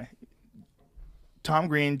and I, Tom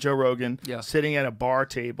Green, Joe Rogan, Yeah. sitting at a bar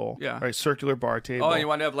table, Yeah. right, circular bar table. Oh, you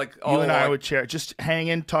want to have like You and I would share, just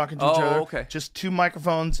hanging, talking to each Oh, other. okay. Just two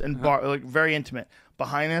microphones and bar, like very intimate.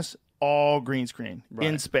 Behind us, all green screen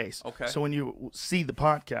in space. Okay. So when you see the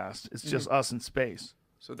podcast, it's just us in space.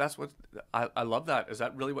 So that's what I love. That is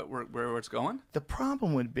that really where it's going? The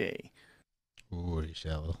problem would be Ooh,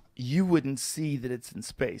 shallow. you wouldn't see that it's in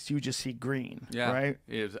space. You would just see green. Yeah. Right?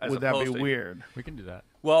 As Would that be opposed to- weird? We can do that.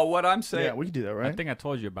 Well, what I'm saying. Yeah, we could do that, I right? think I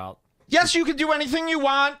told you about. Yes, you can do anything you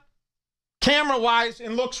want, camera-wise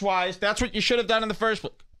and looks-wise. That's what you should have done in the first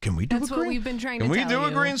place. Can we do That's a what green? we've been trying to Can we tell do a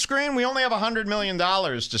you. green screen? We only have $100 million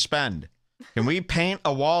to spend. Can we paint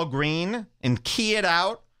a wall green and key it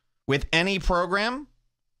out with any program?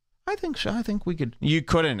 I think so. I think we could. You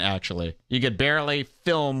couldn't, actually. You could barely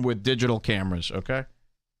film with digital cameras, okay?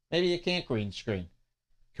 Maybe you can't green screen.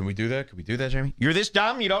 Can we do that? Can we do that, Jamie? You're this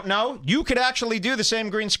dumb? You don't know? You could actually do the same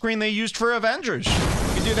green screen they used for Avengers.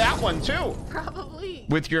 You could do that one, too, Probably.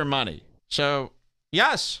 with your money. So,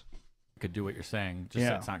 yes. Could do what you're saying. Just Yeah.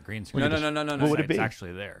 that it's not green screen. No. What would it be? It's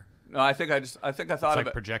actually there. No, I think I thought It's of like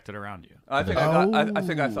it. projected around you. I think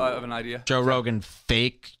I thought of an idea. Joe Rogan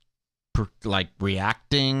fake, like,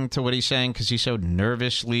 reacting to what he's saying because he's so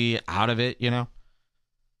nervously out of it, you know?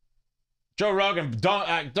 Joe Rogan,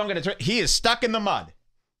 don't get it. He is stuck in the mud.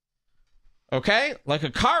 Okay? Like a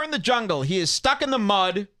car in the jungle. He is stuck in the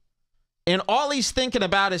mud, and all he's thinking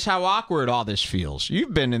about is how awkward all this feels.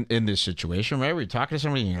 You've been in this situation, right? Where you're talking to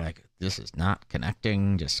somebody and you're like, this is not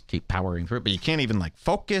connecting. Just keep powering through it. But you can't even like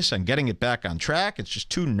focus on getting it back on track. It's just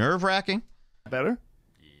too nerve-wracking. Better?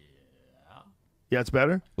 Yeah, it's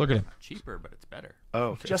better? Look at him. Cheaper, but it's better. Oh,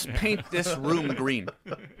 okay. Just paint this room green.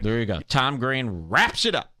 There you go. Tom Green wraps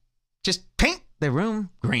it up. Just paint the room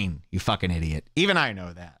green, you fucking idiot. Even I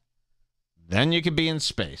know that. Then you could be in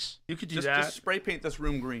space. You could do Just that. spray paint this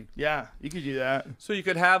room green. Yeah, you could do that. So you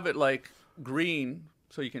could have it like green,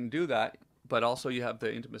 so you can do that, but also you have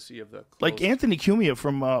the intimacy of the clothes. Like Anthony Cumia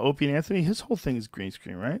from Opie and Anthony, his whole thing is green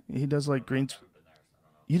screen, right? He does like green.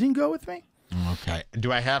 You didn't go with me? Okay.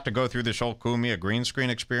 Do I have to go through this whole Kumi, a green screen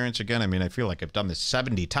experience again? I mean, I feel like I've done this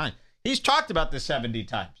 70 times. He's talked about this 70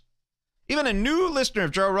 times. Even a new listener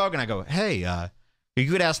of Joe Rogan, I go, hey,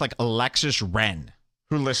 you could ask like Alexis Wren,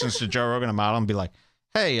 who listens to Joe Rogan a model, and be like,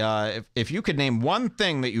 hey, if you could name one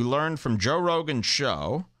thing that you learned from Joe Rogan's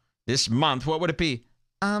show this month, what would it be?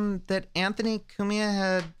 That Anthony Cumia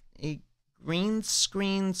had a green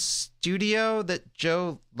screen studio that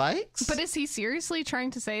Joe likes? But is he seriously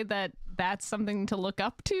trying to say that that's something to look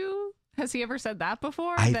up to? Has he ever said that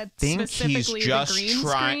before? I that think he's specifically just the green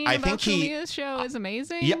trying. screen I about think he. Kumia's show is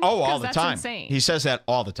amazing. Yeah. Oh, all 'Cause the that's time. Insane. He says that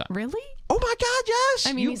all the time. Really? Oh my God, yes.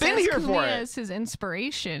 I mean, You've he been says here for Kumia it. is his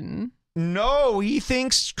inspiration. No, he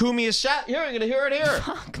thinks Kumi is sat. Here, you're gonna hear it here.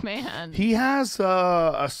 Fuck, man. He has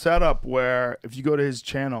a setup where if you go to his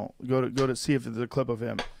channel, go to see if there's a clip of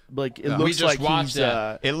him. Like it we looks just like watched he's.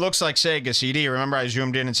 that. It looks like Sega CD. Remember, I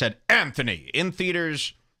zoomed in and said, "Anthony in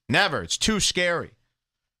theaters, never. It's too scary."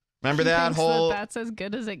 Remember He that thinks whole? that's as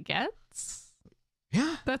good as it gets.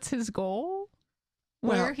 Yeah. That's his goal.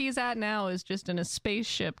 Well- Where he's at now is just in a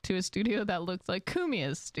spaceship to a studio that looks like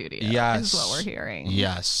Kumia's studio. Yes. Is what we're hearing.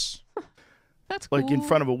 Yes. That's cool. like in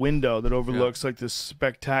front of a window that overlooks like this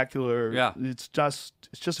spectacular. Yeah. It's just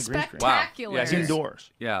a green screen. Spectacular. Yeah, It's he's-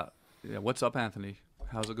 indoors. Yeah. What's up, Anthony?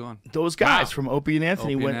 How's it going? Those guys from Opie and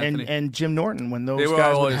Anthony, Opie and when, Anthony. and Jim Norton, when They those were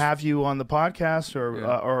guys would always- have you on the podcast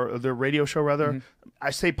or their radio show, rather. Mm-hmm. I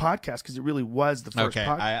say podcast because it really was the first Okay.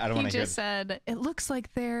 podcast. I don't He want to hear. just said, it looks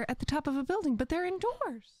like they're at the top of a building, but they're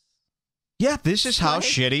indoors. Yeah, this is how Like-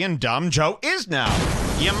 shitty and dumb Joe is now.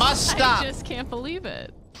 You must stop. I just can't believe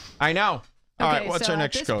it. I know. All Okay, right, what's so our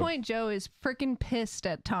next at this code? point, Joe is freaking pissed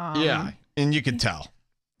at Tom. Yeah, and you can tell.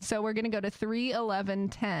 So we're going to go to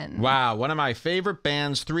 31110. Wow, one of my favorite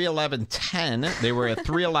bands, 31110. They were a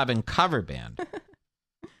 311 cover band.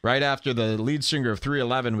 Right after the lead singer of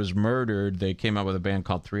 311 was murdered, they came out with a band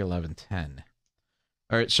called 31110.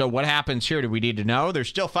 All right, so what happens here? Do we need to know? They're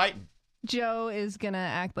still fighting. Joe is going to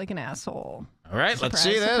act like an asshole. All right, let's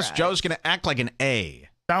see Surprise, this. surprise. Joe's going to act like an A.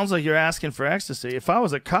 Sounds like you're asking for ecstasy. If I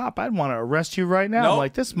was a cop, I'd want to arrest you right now. Nope. I'm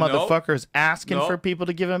like, this Nope. motherfucker's asking Nope. for people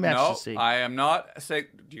to give him ecstasy. No, I am not. Say,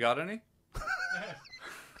 do you got any?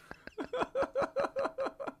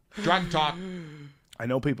 Drug talk. I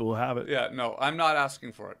know people who have it. Yeah, no, I'm not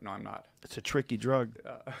asking for it. No, I'm not. It's a tricky drug.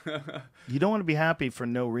 You don't want to be happy for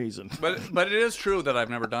no reason. But it is true that I've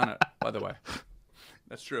never done it. By the way,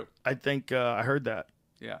 that's true. I think I heard that.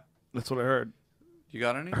 Yeah, That's what I heard. you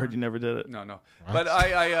got any? I heard you never did it. No. But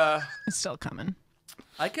I It's still coming.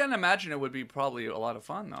 I can imagine it would be probably a lot of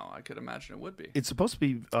fun though. I could imagine it would be. It's supposed to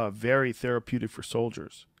be very therapeutic for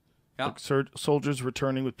soldiers. Yeah. Like soldiers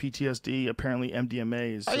returning with PTSD, apparently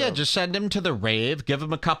MDMA is. Oh, yeah, just send him to the rave, give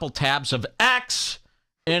him a couple tabs of X,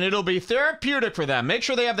 and it'll be therapeutic for them. Make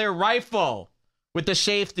sure they have their rifle with the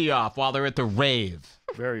safety off while they're at the rave.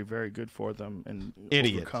 very, very good for them and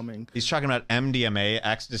Idiot. overcoming. He's talking about MDMA.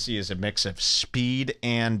 Ecstasy is a mix of speed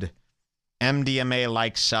and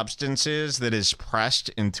MDMA-like substances that is pressed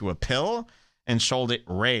into a pill and sold at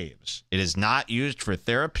raves. It is not used for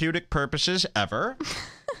therapeutic purposes ever.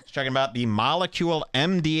 He's talking about the molecule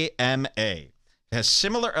MDMA. It has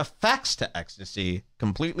similar effects to ecstasy,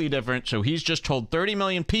 completely different. So he's just told 30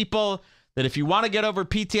 million people that if you want to get over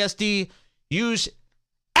PTSD, use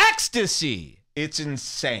ecstasy. It's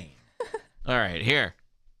insane. All right, here.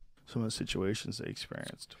 Some of the situations they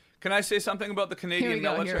experienced. Can I say something about the Canadian Here we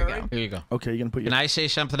go, here we military? go. Here you go. Okay, you're gonna put your. Can I say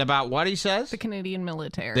something about what he says? The Canadian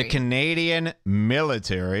military. The Canadian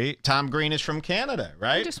military. Tom Green is from Canada, He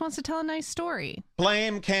right? just wants to tell a nice story.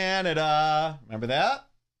 Blame Canada. Remember that?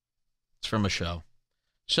 It's from a show.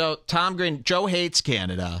 So Tom Green, Joe hates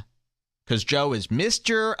Canada because Joe is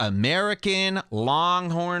Mr. American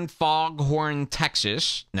Longhorn Foghorn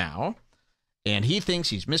Texas now. And he thinks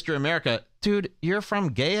he's Mr. America. Dude, you're from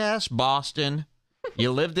gay-ass Boston.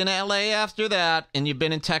 You lived in L.A. after that, and you've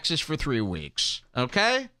been in Texas for 3 weeks.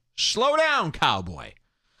 Okay? Slow down, cowboy.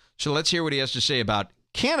 So let's hear what he has to say about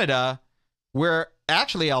Canada, where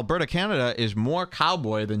actually Alberta, Canada is more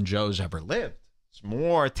cowboy than Joe's ever lived. It's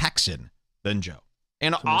more Texan than Joe.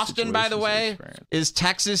 And Some of the Austin, by the situations they way, experience. is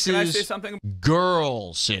Texas's Can I say something?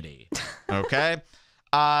 girl city. Okay?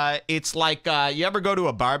 It's like you ever go to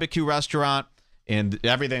a barbecue restaurant and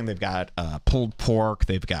everything, they've got pulled pork,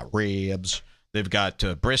 they've got ribs, they've got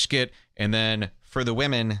brisket, and then for the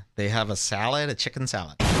women, they have a salad, a chicken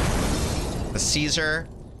salad, a Caesar,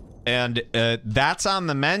 and that's on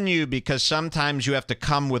the menu because sometimes you have to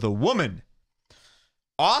come with a woman.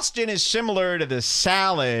 Austin is similar to the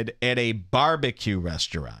salad at a barbecue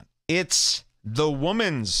restaurant. It's the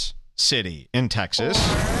woman's city in Texas.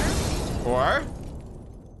 Or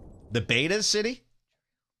the beta city?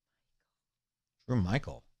 Drew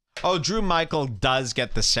Michael. Oh, Drew Michael does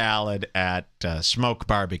get the salad at Smoke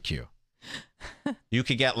Barbecue. You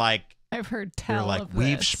could get like, I've heard you're tell like, of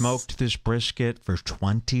we've this. smoked this brisket for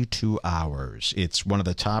 22 hours. It's one of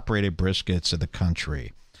the top rated briskets of the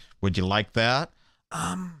country. Would you like that?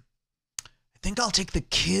 I think I'll take the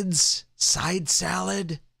kids' side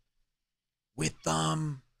salad with,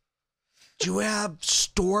 do you have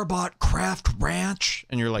store-bought Kraft Ranch?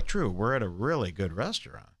 And you're like, Drew, we're at a really good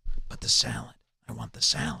restaurant. But the salad, I want the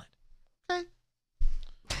salad. Okay.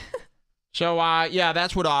 So, yeah,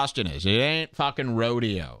 that's what Austin is. It ain't fucking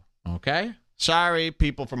rodeo, okay? Sorry,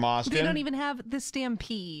 people from Austin. They don't even have the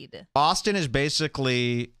Stampede. Austin is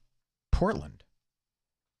basically Portland,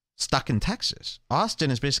 stuck in Texas. Austin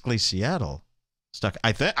is basically Seattle, stuck.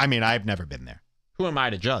 I mean, I've never been there. Who am I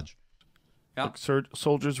to judge? Yeah. Look,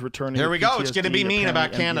 soldiers returning. Here with we go. It's PTSD, gonna be mean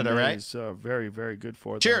about apparently Canada, MDMA right? Is very, very good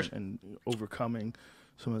for Cheers. them and overcoming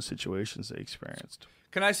some of the situations they experienced.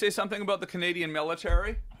 Can I say something about the Canadian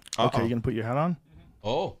military? Okay, you gonna put your hat on?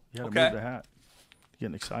 Oh. You gotta Okay. move the hat. You're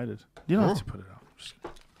getting excited. You don't have to put it on. Just-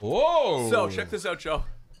 Whoa. So check this out, Joe.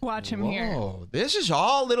 Watch him here. Whoa. This is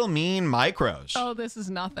all little mean micros. Oh, this is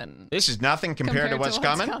nothing. This is nothing compared to what's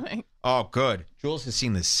coming. coming. Oh, good. Jules has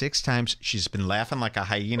seen this 6 times. She's been laughing like a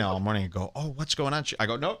hyena all morning. I go, oh, what's going on? I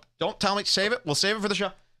go, nope, don't tell me. Save it. We'll save it for the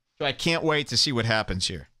show. So I can't wait to see what happens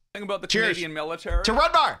here. Thing about the Cheers. Canadian military. To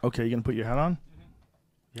RedBar. Okay, you gonna put your hat on?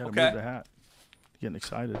 You gotta Okay. move the hat. You're getting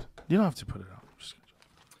excited. You don't have to put it on. Just-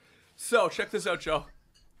 So check this out, Joe.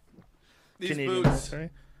 These Canadian boots. military.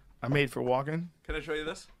 I made for walking. Can I show you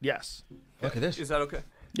this? Yes. Look at this. Is that okay?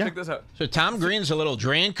 Yeah. Check this out. So Tom Green's a little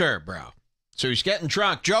drinker, bro. So he's getting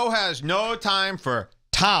drunk. Joe has no time for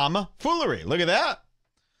Tom foolery. Look at that.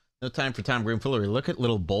 No time for Tom Green foolery. Look at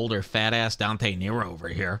little boulder, fat-ass Dante Nero over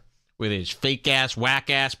here with his fake-ass,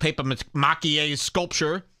 whack-ass paper mache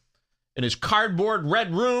sculpture in his cardboard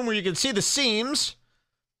red room where you can see the seams.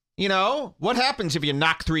 You know, what happens if you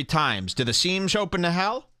knock 3 times? Do the seams open to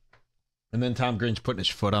hell? And then Tom Green's putting his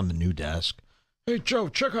foot on the new desk. Hey, Joe,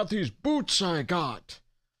 check out these boots I got.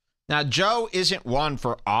 Now, Joe isn't one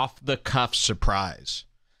for off-the-cuff surprise.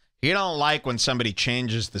 He don't like when somebody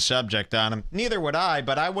changes the subject on him. Neither would I,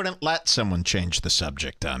 but I wouldn't let someone change the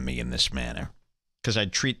subject on me in this manner. Because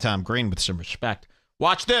I'd treat Tom Green with some respect.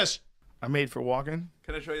 Watch this. I made for walking.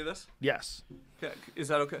 Can I show you this? Yes. Okay. Is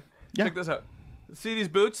that okay? Yeah. Check this out. See these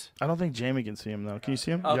boots? I don't think Jamie can see him though. Can you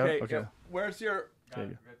see him? Okay. Yeah. Okay. Yeah. Where's your? There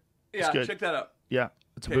you go. Yeah. good. Check that out. Yeah.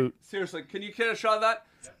 It's a Okay. boot. Seriously, can you get a shot of that?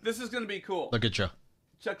 This is gonna be cool. Look at Joe.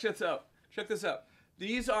 Check this out. Check this out.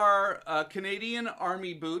 These are Canadian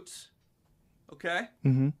Army boots. Okay.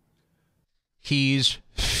 He's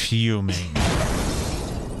fuming.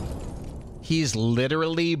 He's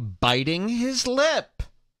literally biting his lip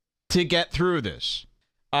to get through this.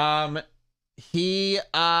 He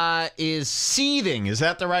is seething. Is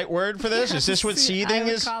that the right word for this? Is this what seething I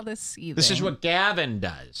would is? call this seething. This is what Gavin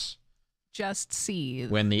does. Just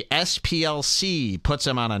seethe. When the SPLC puts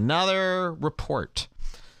him on another report.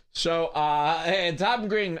 So, Tom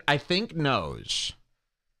Green, I think, knows.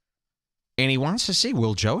 And he wants to see,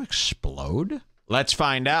 will Joe explode? Let's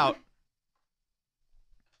find out.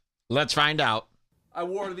 Let's find out. I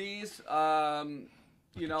wore these.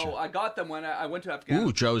 You know, I got them when I went to Afghanistan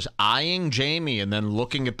Ooh, Joe's eyeing Jamie and then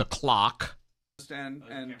looking at the clock. and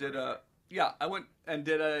did a I went and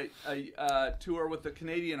did a tour with the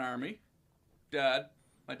Canadian Army.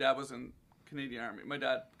 My dad was in Canadian Army. My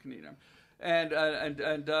dad Canadian Army, and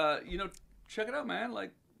you know, check it out, man.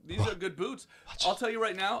 Like these are good boots. I'll tell you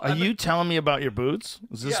right now. Are you telling me about your boots?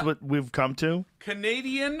 Is this Yeah. what we've come to?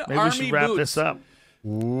 Canadian Maybe Army we should wrap boots? this up.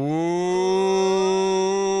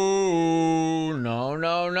 Ooh,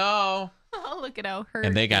 no. Oh, look at how hurt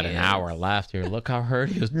And they got he an is. hour left here. Look how hurt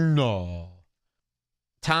he is. No.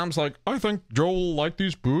 Tom's like, I think Joe will like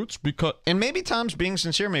these boots because... And maybe Tom's being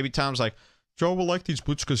sincere. Maybe Tom's like, Joe will like these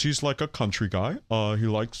boots because he's like a country guy. He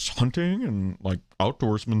likes hunting and like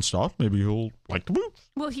outdoorsman stuff. Maybe he'll like the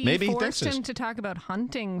boots. Well, he Maybe he forced thinks him to talk about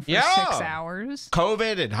hunting for Yeah. 6 hours.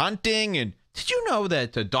 COVID and hunting. And did you know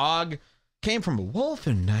that the dog came from a wolf?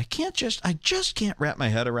 And I just can't wrap my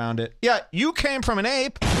head around it. Yeah, you came from an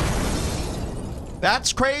ape.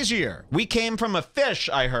 That's crazier. We came from a fish,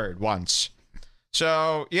 I heard once.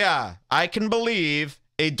 So, yeah, I can believe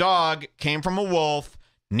a dog came from a wolf,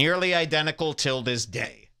 nearly identical till this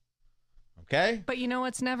day. Okay? But you know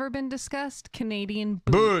what's never been discussed? Canadian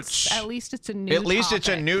Boots. At least it's a new At least it's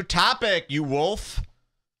a topic. new topic, you wolf.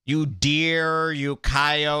 You deer, you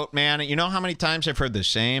coyote, man. You know how many times I've heard the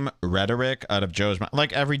same rhetoric out of Joe's mouth?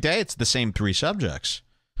 Like every day, it's the same 3 subjects.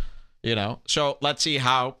 You know, so let's see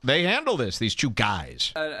how they handle this, these 2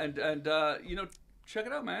 guys. And you know, check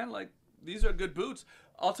it out, man. Like, these are good boots.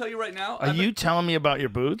 I'll tell you right now. Are you telling me about your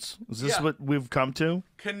boots? Is this Yeah. what we've come to?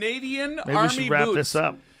 Canadian Maybe Army we should wrap boots. this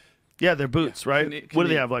up. Yeah, they're boots, right? What do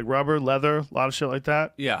they have? Like rubber, leather, a lot of shit like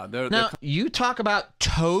that? Yeah, they're Now, you talk about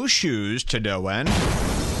toe shoes to Doen.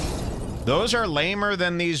 Those are lamer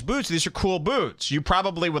than these boots. These are cool boots. You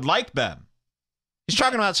probably would like them. He's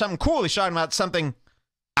talking about something cool. He's talking about something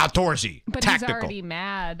outdoorsy, But tactical. he's already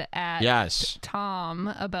mad at Yes. Tom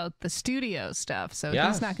about the studio stuff, so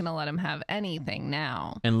Yes. he's not going to let him have anything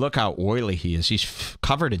now. And look how oily he is. He's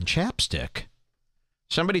covered in chapstick.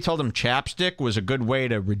 Somebody told him chapstick was a good way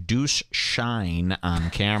to reduce shine on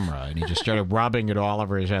camera, and he just started rubbing it all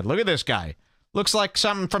over his head. Look at this guy. Looks like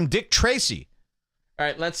something from Dick Tracy. All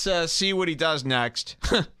right, let's see what he does next.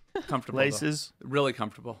 comfortable. Laces. Though. Really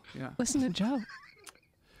comfortable. Yeah. Listen to Joe.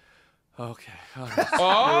 Okay.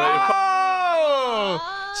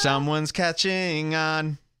 Oh! Someone's catching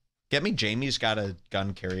on. Get me Jamie's Got a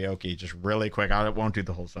Gun karaoke just really quick. I won't do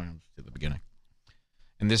the whole song. I'll just do the beginning.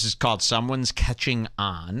 And this is called Someone's Catching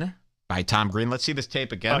On by Tom Green. Let's see this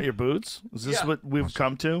tape again. About your boots? Is this Yeah. what we've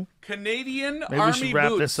come to? Canadian Maybe Army we should wrap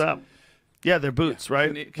boots. this up. Yeah, they're boots,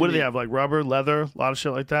 right? What do they have? Like rubber, leather, a lot of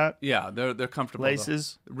shit like that? Yeah, they're comfortable. though.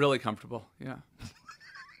 Laces? Really comfortable. Yeah.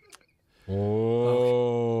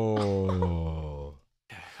 Oh.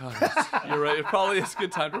 You're right. It probably is a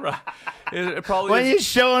good time to wrap. It probably When is. you're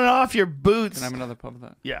showing off your boots. Can I have another puff of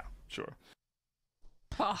that? Yeah, sure.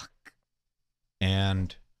 Fuck.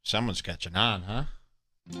 And someone's catching on, huh?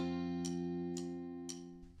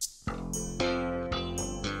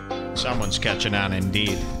 Someone's catching on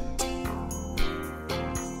indeed.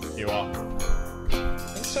 You all. I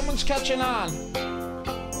think someone's catching on.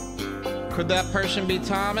 Could that person be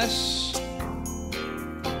Thomas?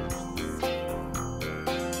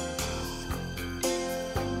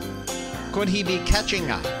 Could he be catching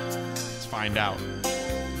on? Let's find out.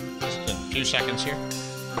 Just a few seconds here.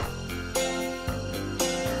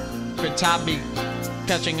 Could Tom be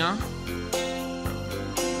catching on?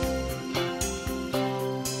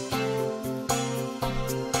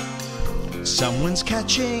 Someone's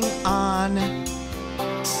catching on.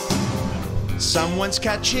 Someone's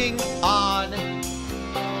catching on.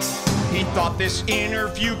 He thought this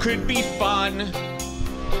interview could be fun.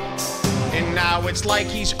 And now it's like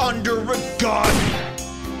he's under a gun.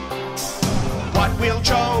 What will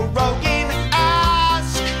Joe Rogan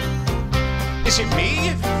ask? Is it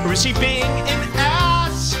me, or is he being an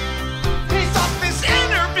ass? He thought this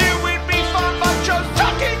interview would be fun, but Joe's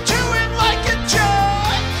talking to him like a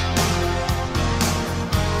joke.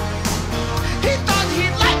 He thought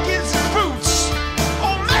he'd like his boots,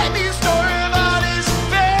 or maybe a story about his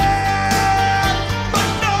band, but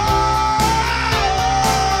no.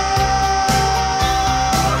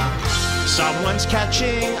 Someone's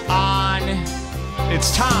catching on.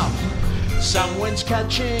 It's Tom. Someone's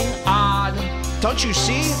catching on. Don't you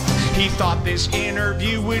see? He thought this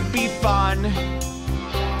interview would be fun.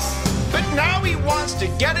 But now he wants to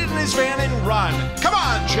get in his van and run. Come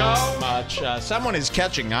on, Joe. Someone is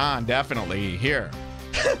catching on, definitely, here.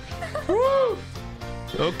 Woo.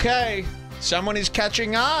 Okay, someone is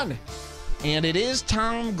catching on. And it is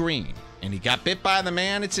Tom Green. And he got bit by the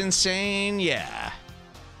man. It's insane, yeah.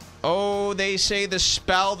 Oh, they say the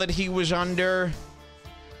spell that he was under.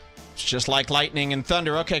 It's just like lightning and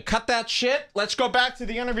thunder. Okay, cut that shit. Let's go back to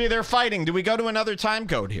the interview they're fighting. Do we go to another time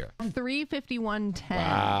code here? 3:51:10.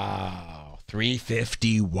 Wow.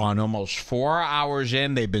 3:51, almost 4 hours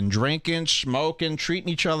in. They've been drinking, smoking, treating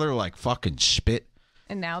each other like fucking spit.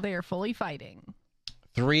 And now they are fully fighting.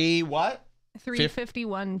 3:51:10.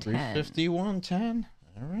 3:51:10.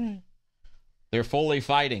 All right. They're fully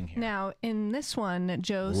fighting here. Now, in this one,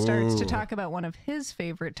 Joe starts to talk about one of his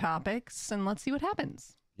favorite topics, and let's see what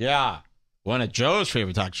happens. Yeah. One of Joe's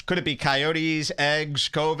favorite topics. Could it be coyotes, eggs,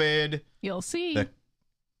 COVID? You'll see. The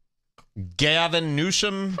Gavin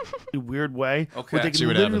Newsom. weird way Okay. where they See can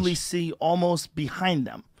what literally happens. see almost behind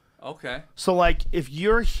them. Okay. So like if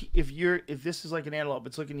this is like an antelope,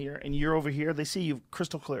 it's looking here and you're over here, they see you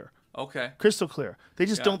crystal clear. Okay. Crystal clear. They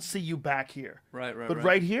just don't see you back here. Right. But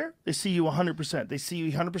right here, they see you 100%. They see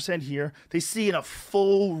you 100% here. They see in a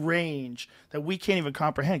full range that we can't even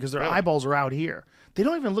comprehend because their eyeballs are out here. They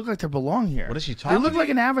don't even look like they belong here. What is he They talking look like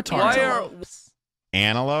an avatar. Why are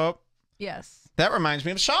Antelope. Yes. That reminds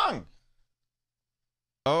me of a song.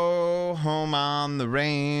 Oh, home on the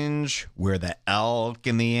range where the elk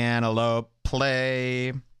and the antelope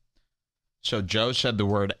play. So Joe said the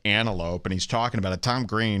word antelope, and he's talking about it. Tom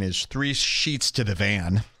Green is 3 sheets to the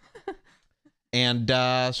van. And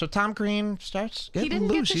so Tom Green starts getting didn't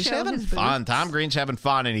get loose. to He's show having his fun. boots. Tom Green's having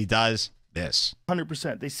fun, and he does this.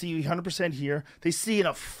 100%. They see you 100% here. They see in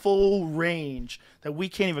a full range that we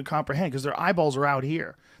can't even comprehend because their eyeballs are out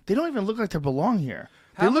here. They don't even look like they belong here.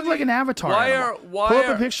 They look like an avatar. Why animal. are Pull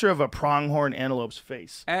up a picture of a pronghorn antelope's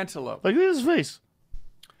face. antelope? Like look at his face.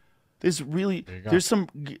 There's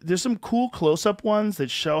some cool close-up ones that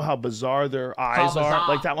show how bizarre their eyes are.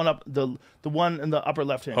 Like that one up the one in the upper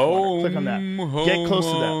left-hand corner. Click on that. Get close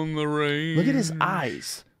to that. Look at his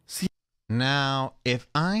eyes. See, Now, if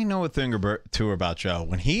I know a thing or two about Joe,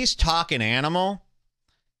 when he's talking animal,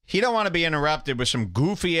 he don't want to be interrupted with some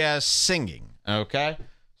goofy-ass singing, okay?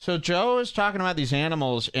 So Joe is talking about these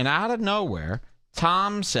animals, and out of nowhere,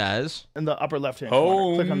 Tom says, in the upper left-hand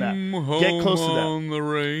corner. Click on that. Get close to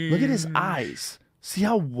that. Look at his eyes. See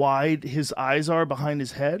how wide his eyes are behind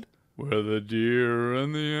his head? Where the deer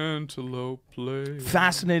and the antelope play.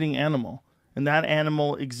 Fascinating animal. And that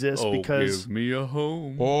animal exists because give me a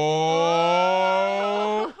home.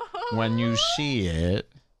 oh, when you see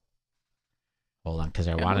it. Hold on, because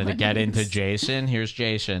I wanted to get into Jason. Here's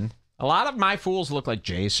Jason. A lot of my fools look like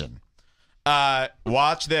Jason.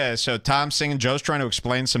 Watch this. So Tom's singing. Joe's trying to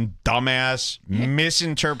explain some dumbass,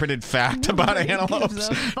 misinterpreted fact about antelopes.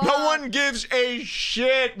 No one gives a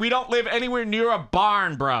shit. We don't live anywhere near a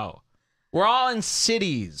barn, bro. We're all in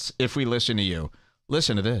cities if we listen to you.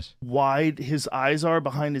 Listen to this. wide his eyes are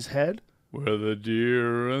behind his head. Where the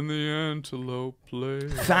deer and the antelope play.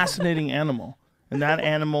 Fascinating animal. And that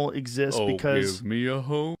animal exists because give me a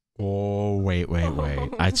home. Oh, wait.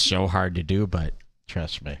 It's so hard to do, but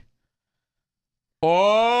trust me.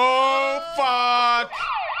 Oh, fuck.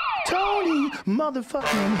 Tony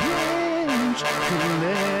motherfucking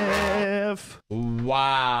Hinchcliffe.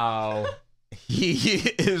 Wow. He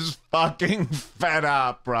is fucking fed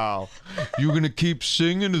up, bro. You're gonna keep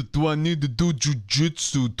singing, or do I need to do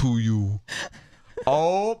jujitsu to you?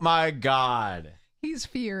 Oh my God. He's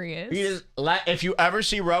furious. He is, if you ever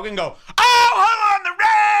see Rogan go, oh, I'm on the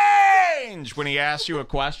range, when he asks you a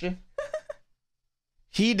question,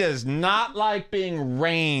 he does not like being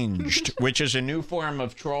ranged, which is a new form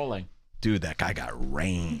of trolling. Dude, that guy got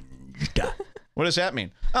ranged. What does that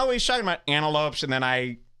mean? Oh, he's talking about antelopes, and then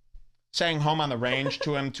I sang home on the range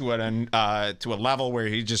to him to a level where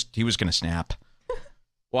he was gonna snap.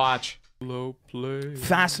 Watch.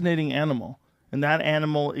 Fascinating animal. And that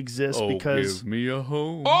animal exists because give me a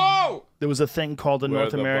home. Oh! there was a thing called the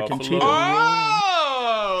North the American buffalo cheetah.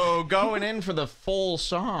 Oh! Going in for the full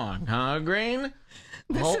song, huh, Green?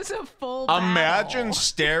 This is a full Imagine battle.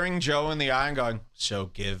 staring Joe in the eye and going,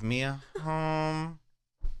 so give me a home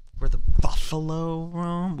where the buffalo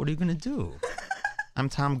roam. What are you going to do? I'm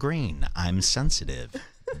Tom Green. I'm sensitive.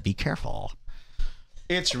 Be careful.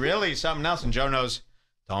 It's really something else. And Joe knows,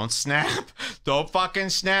 don't snap. Don't fucking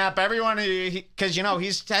snap. Everyone, because,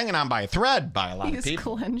 he's hanging on by a thread by a lot of He's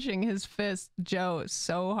people. clenching his fist, Joe,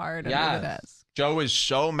 so hard under the desk. Joe is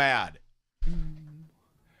so mad.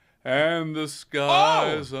 And the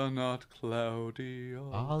skies are not cloudy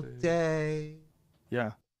all day. day.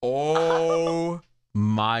 Yeah. Oh,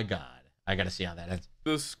 my God. I got to see how that ends.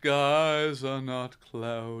 The skies are not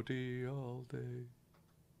cloudy all day.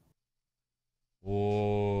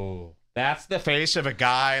 Whoa. That's the face of a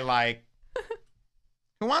guy, like,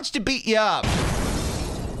 who wants to beat you up.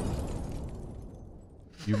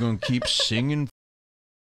 You're going to keep singing?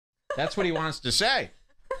 That's what he wants to say.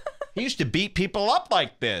 He used to beat people up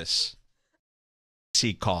like this.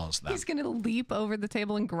 He calls them. He's going to leap over the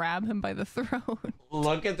table and grab him by the throat.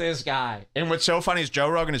 Look at this guy. And what's so funny is Joe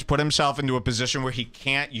Rogan has put himself into a position where he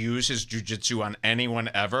can't use his jiu-jitsu on anyone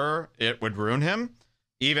ever. It would ruin him.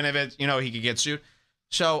 Even if it, he could get sued.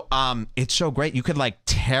 So, it's so great. You could like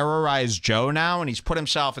terrorize Joe now, and he's put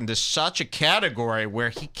himself into such a category where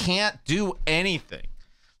he can't do anything.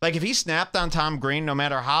 Like if he snapped on Tom Green, no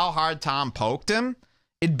matter how hard Tom poked him,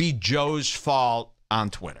 it'd be Joe's fault on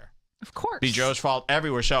Twitter. Of course. Be Joe's fault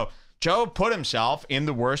everywhere. So Joe put himself in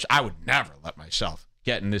the worst. I would never let myself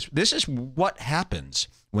get in this. This is what happens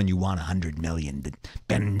when you want 100 million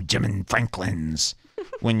Benjamin Franklins.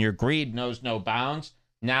 When your greed knows no bounds,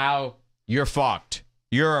 now you're fucked.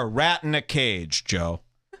 You're a rat in a cage, Joe.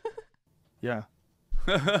 Yeah.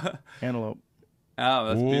 Antelope. Oh,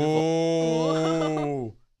 that's beautiful.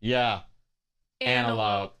 Ooh. Yeah.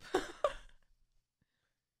 Antelope.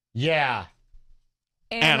 Yeah.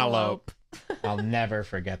 Antelope. I'll never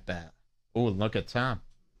forget that. Ooh, look at Tom.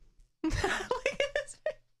 Look at his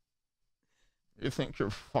face. You think you're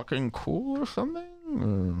fucking cool or something?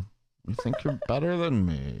 Or you think you're better than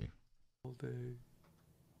me? All day.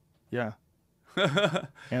 Yeah.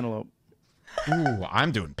 Antelope. Ooh,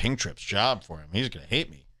 I'm doing Pink Trip's job for him. He's gonna hate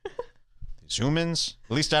me. These humans.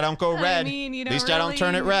 At least I don't go red. I mean, you At don't least I don't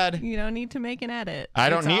turn it red. You don't need to make an edit. I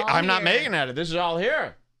don't It's need. all I'm not here. making it. This is all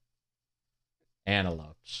here.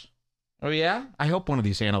 Antelopes. Oh yeah. I hope one of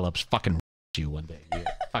these antelopes fucking you one day. You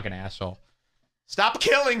fucking asshole. Stop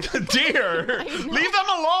killing the deer. Leave them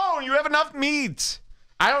alone. You have enough meat.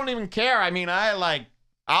 I don't even care. I mean,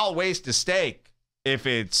 I'll waste a steak if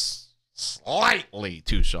it's slightly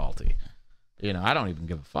too salty. You know, I don't even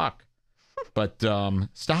give a fuck. But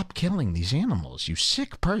stop killing these animals. You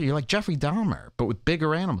sick person. You're like Jeffrey Dahmer, but with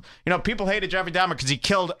bigger animals. You know, people hated Jeffrey Dahmer because he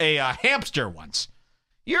killed a hamster once.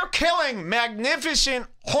 You're killing magnificent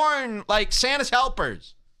horn, like Santa's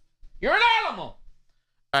helpers. You're an animal.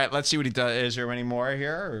 All right, let's see what he does. Is there any more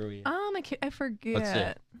here? Or are we... I forget. Let's see.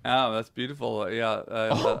 Oh, that's beautiful. Yeah.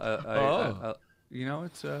 You know,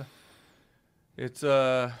 it's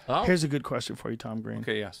Oh. Here's a good question for you, Tom Green.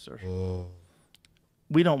 okay. Yes, sir.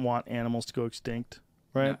 We don't want animals to go extinct,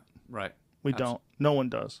 right? Yeah, right. We don't. No one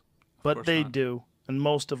does. But course they not. do, and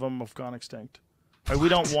most of them have gone extinct. Right? We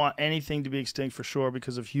don't want anything to be extinct for sure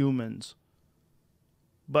because of humans.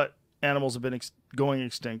 But animals have been going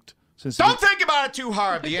extinct since. Don't think about it too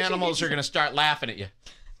hard. The animals are going to start laughing at you.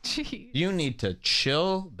 Jeez. You need to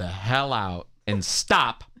chill the hell out and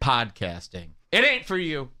stop podcasting. It ain't for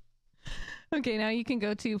you. Okay, now you can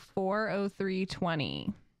go to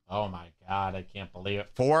 40320. Oh my God, I can't believe it.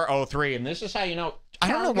 403. And this is how you know. I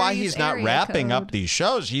don't know why Calgary's he's not area wrapping up code. these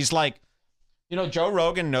shows. He's like, you know, Joe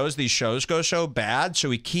Rogan knows these shows go so bad, so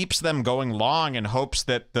he keeps them going long in hopes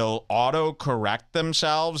that they'll auto-correct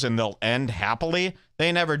themselves and they'll end happily.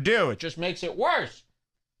 They never do. It just makes it worse.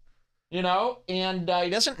 You know? And he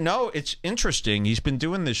doesn't know. It's interesting. He's been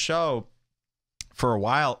doing this show for a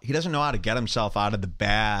while. He doesn't know how to get himself out of the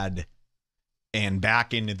bad and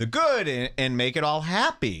back into the good and make it all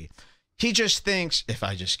happy. He just thinks, if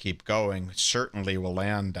I just keep going, certainly we'll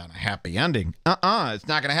land on a happy ending. It's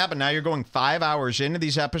not going to happen. Now you're going 5 hours into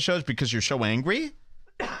these episodes because you're so angry?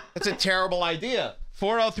 That's a terrible idea.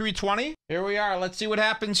 40320. Here we are. Let's see what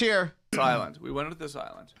happens here. This island. We went to this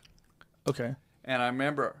island, Okay. and I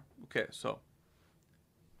remember. Okay, so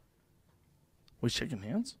We shaking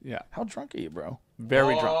hands? yeah, How drunk are you, bro?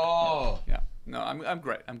 very drunk. Oh. Yeah. No, I'm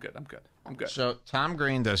great. I'm good. I'm good. So Tom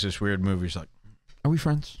Green does this weird movie. He's like, are we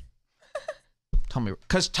friends? Tell me.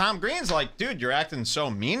 Because Tom Green's like, dude, you're acting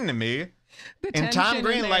so mean to me. The And Tom tension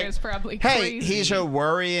Green, in there like, is probably Hey, crazy. he's a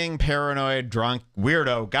worrying, paranoid, drunk,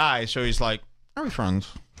 weirdo guy. So he's like, are we friends?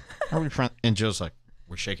 Are we friends? And Joe's like,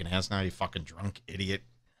 we're shaking hands now, you fucking drunk idiot.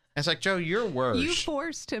 And it's like, Joe, you're worse. You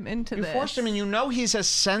forced him into You this. forced him, and you know he's a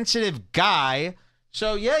sensitive guy.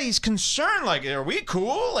 So, yeah, he's concerned. Like, are we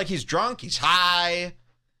cool? Like, he's drunk. He's high.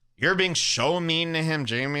 You're being so mean to him.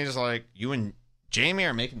 Jamie's like, you and Jamie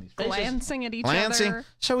are making these faces. glancing at each Glancing. other.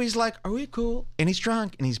 So he's like, are we cool? And he's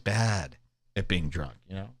drunk, and he's bad at being drunk,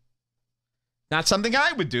 you know? Not something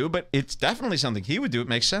I would do, but it's definitely something he would do. It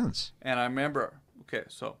makes sense. And I remember. Okay,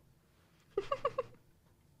 so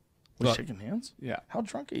We Look. shaking hands? yeah, How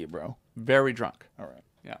drunk are you, bro? very drunk. All right.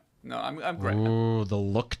 Yeah. No, I'm great. Ooh, the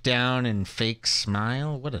look down and fake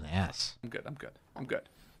smile. What an ass. I'm good.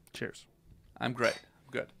 Cheers. I'm great.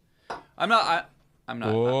 I'm good. I'm not.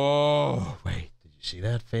 Oh, wait. Did you see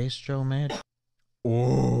that face Joe made?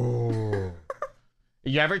 Oh.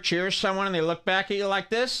 You ever cheers someone and they look back at you like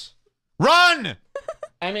this? Run!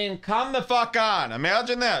 I mean, come the fuck on.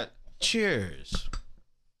 Imagine that. Cheers.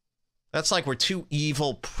 That's like we're two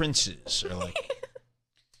evil princes. Or like,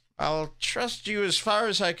 I'll trust you as far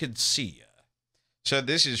as I could see you. So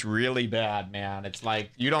this is really bad, man. It's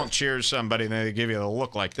like you don't cheers somebody and they give you a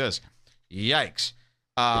look like this. Yikes.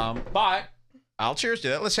 But I'll cheers to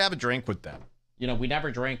that. Let's have a drink with them. You know, we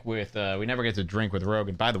never drink with, we never get to drink with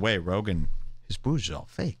Rogan. By the way, Rogan, his booze is all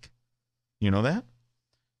fake. You know that?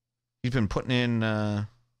 He's been putting in,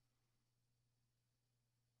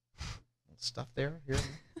 stuff there. Here.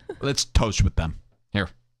 Let's toast with them. Here.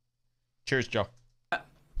 Cheers, Joe.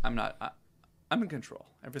 I'm I'm not. I'm in control.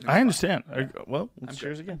 Everything. I understand. Well, I'm let's good.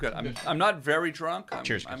 cheers again. I'm good. I'm not very drunk.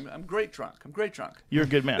 Cheers, guys. I'm great drunk. I'm great drunk. You're a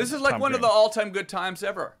good man. This is like Tom one of the Green. all-time good times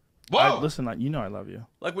ever. Whoa! Listen, you know I love you.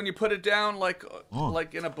 Like when you put it down, like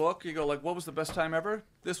in a book, you go like, "What was the best time ever?"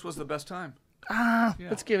 This was the best time.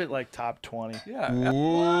 Let's give it like top 20. Yeah.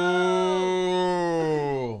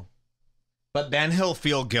 Ooh. But then he'll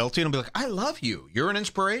feel guilty and he'll be like, I love you. You're an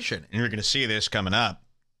inspiration. And you're going to see this coming up.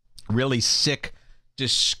 Really sick,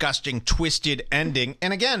 disgusting, twisted ending.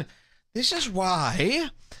 And again, this is why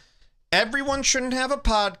everyone shouldn't have a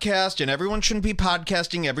podcast and everyone shouldn't be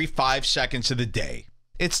podcasting every 5 seconds of the day.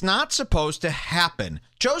 It's not supposed to happen.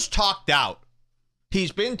 Joe's talked out.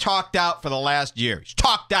 He's been talked out for the last year. He's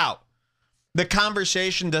talked out. The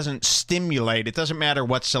conversation doesn't stimulate. It doesn't matter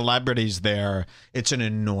what celebrity's there. It's an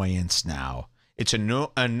annoyance now. It's an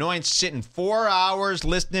annoyance sitting 4 hours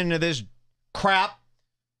listening to this crap.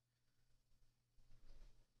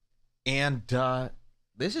 And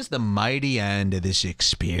this is the mighty end of this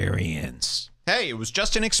experience. Hey, it was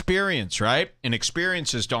just an experience, right? And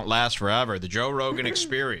experiences don't last forever. The Joe Rogan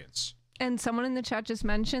experience. And someone in the chat just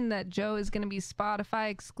mentioned that Joe is going to be Spotify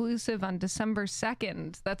exclusive on December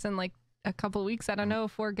 2nd. That's in like a couple of weeks. I don't know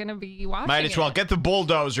if we're going to be watching Might as well it. get the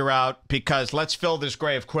bulldozer out because let's fill this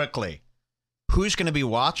grave quickly. Who's going to be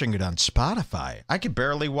watching it on Spotify? I could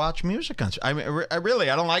barely watch music on. I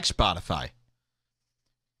don't like Spotify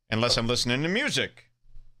unless I'm listening to music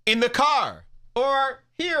in the car or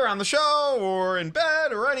here on the show or in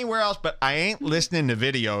bed or anywhere else. But I ain't listening to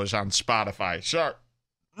videos on Spotify. Sorry,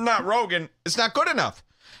 not Rogan. It's not good enough.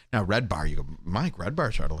 Now RedBar, you go, Mike.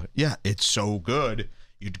 RedBar's hard to listen. Yeah, it's so good.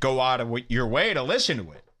 You'd go out of your way to listen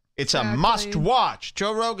to it. It's a must-watch.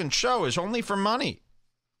 Joe Rogan's show is only for money.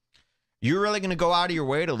 You're really going to go out of your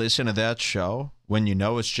way to listen to that show when you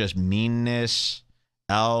know it's just meanness,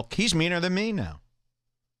 elk? He's meaner than me now.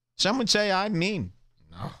 Some would say I'm mean.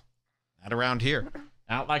 No, not around here.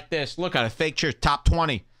 Not like this. Look at a fake cheers, top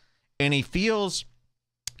 20. And he feels,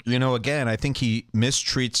 again, I think he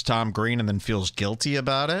mistreats Tom Green and then feels guilty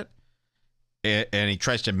about it. And he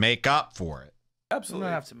tries to make up for it. We Absolutely.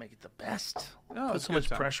 don't have to make it the best. No, Put it's so good much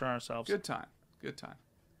time. pressure on ourselves. Good time. Good time.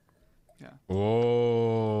 Yeah.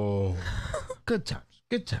 Oh, good times.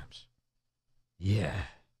 Good times. Yeah.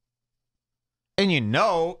 And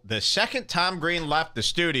the second Tom Green left the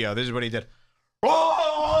studio, this is what he did.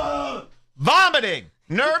 Oh, vomiting.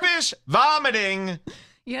 Nervous vomiting.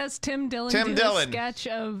 Yes, Tim Dillon Tim did Dillon. a sketch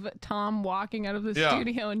of Tom walking out of the Yeah.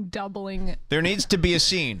 studio and doubling. There needs to be a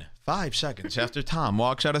scene 5 seconds after Tom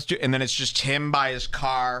walks out of the studio, and then it's just him by his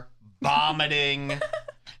car vomiting.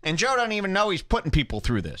 And Joe doesn't even know he's putting people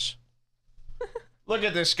through this. Look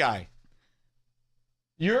at this guy.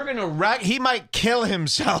 You're going to wreck. He might kill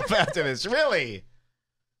himself after this. Really?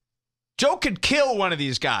 Joe could kill one of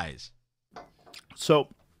these guys. So,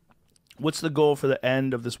 what's the goal for the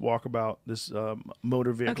end of this walkabout, this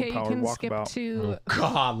motor vehicle Okay, you powered can skip walkabout? to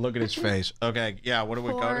God, look at his face. Okay, yeah, what do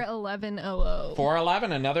we go to? 41100.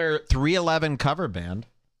 411, another 311 cover band.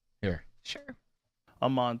 Here. Sure. A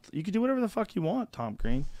month. You can do whatever the fuck you want, Tom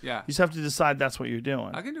Green. Yeah. You just have to decide that's what you're doing.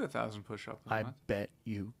 I can do 1,000 push-ups. I bet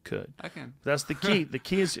you could. I can. That's the key. The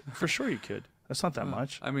key is, for sure you could. That's not that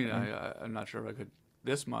much. I mean, I'm not sure if I could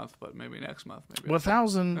this month, but maybe next month. Maybe. Well,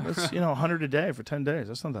 1,000, that's, 100 a day for 10 days.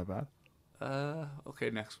 That's not that bad. Okay,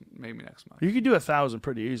 maybe next month. You could do 1,000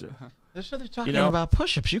 pretty easy. That's what they're talking You know- about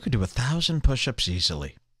push-ups. You could do 1,000 push-ups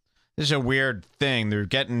easily. This is a weird thing. They're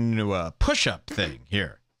getting into a push-up thing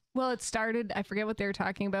here. Well, it started, I forget what they were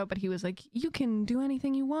talking about, but he was like, you can do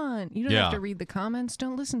anything you want. You don't Yeah. have to read the comments.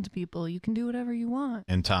 Don't listen to people. You can do whatever you want.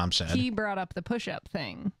 And Tom said, He brought up the push-up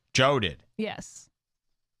thing. Joe did. Yes.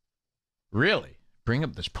 Really? Bring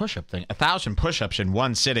up this push-up thing. 1,000 push-ups in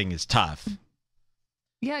one sitting is tough.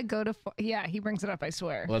 Yeah, yeah, he brings it up, I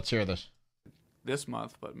swear. Let's hear this. This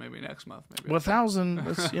month, but maybe next month. Maybe. Well, 1,000,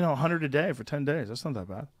 that's, 100 a day for 10 days. That's not that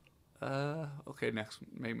bad. Okay,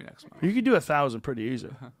 maybe next month. You could do 1,000 pretty easy.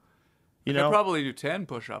 I could probably do 10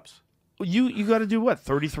 push-ups. You got to do what?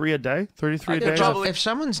 33 a day? 33 a could day? probably- If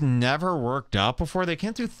someone's never worked out before, they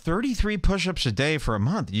can't do 33 push-ups a day for a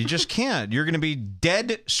month. You just can't. You're going to be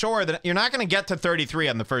dead sore. You're not going to get to 33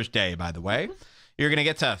 on the first day, by the way. You're going to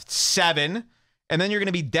get to 7, and then you're going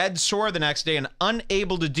to be dead sore the next day and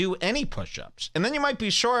unable to do any push-ups. And then you might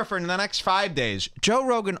be sore for the next 5 days. Joe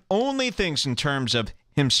Rogan only thinks in terms of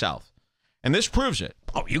himself. And this proves it.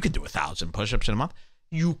 Oh, you could do 1,000 push-ups in a month.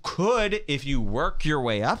 You could if you work your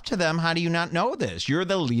way up to them. How do you not know this? You're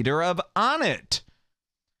the leader of On It.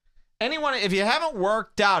 Anyone, if you haven't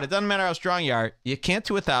worked out, it doesn't matter how strong you are, you can't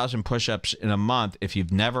do 1,000 push-ups in a month if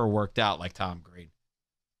you've never worked out like Tom Green.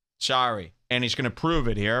 Sorry. and he's going to prove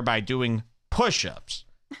it here by doing push-ups.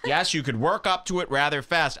 Yes, you could work up to it rather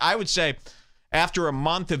fast. I would say after a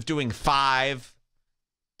month of doing 5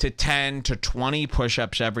 to 10 to 20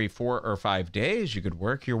 push-ups every 4 or 5 days, you could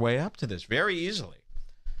work your way up to this very easily.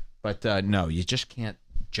 But no, you just can't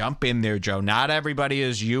jump in there, Joe. Not everybody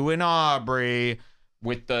is you and Aubrey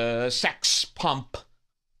with the sex pump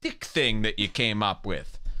dick thing that you came up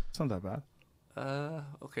with. It's not that bad.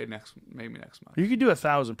 Okay, maybe next month. You could do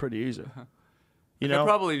 1,000 pretty easy. You I know, could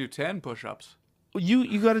probably do 10 push-ups.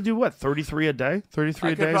 you got to do what? 33 a day? 33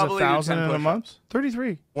 I a could day is probably do 1,000 10 in a month? push-ups.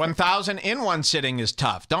 33. 1,000 in one sitting is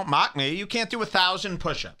tough. Don't mock me. You can't do 1,000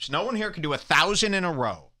 push-ups. No one here can do 1,000 in a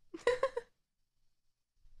row.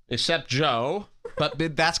 Except Joe, but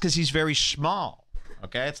that's because he's very small.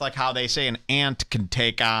 Okay, it's like how they say an ant can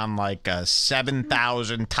take on like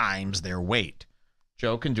 7,000 times their weight.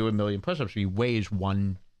 Joe can do 1,000,000 push-ups. He weighs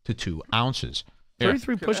 1 to 2 ounces. Here.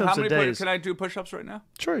 33 How push-ups a many day. can I do push-ups right now?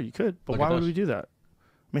 Sure, you could. But Look why at would this. we do that?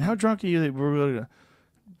 I mean, how drunk are you that we're really going to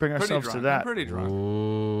bring Pretty ourselves drunk. to that? I'm pretty drunk.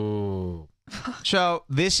 Ooh. So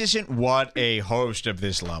this isn't what a host of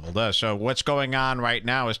this level does. So what's going on right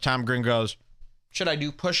now is Tom Green goes, should I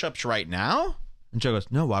do push-ups right now? And Joe goes,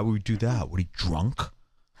 no, why would we do that? Would he drunk?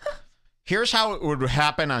 Here's how it would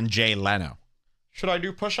happen on Jay Leno. Should I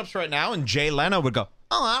do push-ups right now? And Jay Leno would go,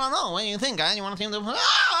 oh, I don't know. What do you think, guys? You want to see him do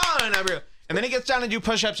and then he gets down to do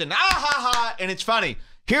push-ups and and it's funny.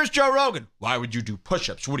 Here's Joe Rogan. Why would you do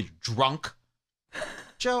push-ups? What are you, drunk?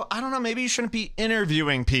 Joe, I don't know. Maybe you shouldn't be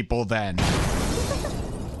interviewing people then.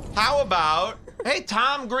 How about, hey,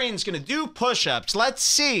 Tom Green's going to do push-ups. Let's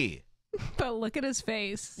see. But look at his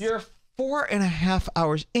face. You're 4.5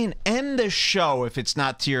 hours in. End the show if it's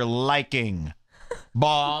not to your liking.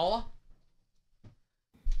 Ball.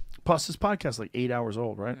 Plus, this podcast is like 8 hours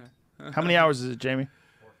old, right? How many hours is it, Jamie?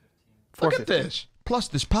 Look at 4:50. this. Plus,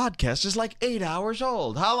 this podcast is like 8 hours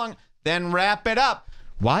old. How long? Then wrap it up.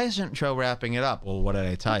 Why isn't Joe wrapping it up? Well, what did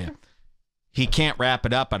I tell you? He can't wrap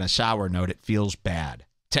it up on a sour note. It feels bad.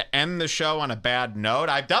 To end the show on a bad note,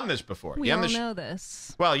 I've done this before. We You all end the know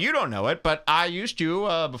this. Well, you don't know it, but I used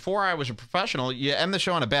to, before I was a professional, you end the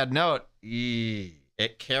show on a bad note,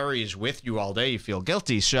 it carries with you all day. You feel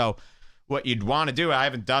guilty. So what you'd want to do, I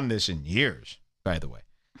haven't done this in years, by the way,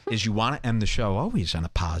 is you want to end the show always on a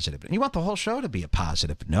positive. And you want the whole show to be a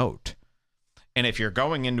positive note. And if you're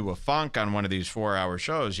going into a funk on one of these 4-hour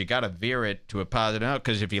shows, you got to veer it to a positive note,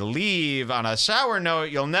 because if you leave on a sour note,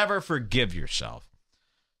 you'll never forgive yourself.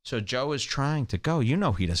 So Joe is trying to go. You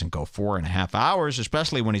know he doesn't go 4.5 hours,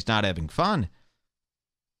 especially when he's not having fun.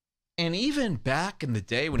 And even back in the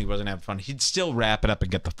day when he wasn't having fun, he'd still wrap it up and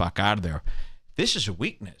get the fuck out of there. This is a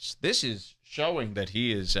weakness. This is showing that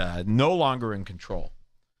he is no longer in control.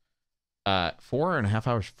 4.5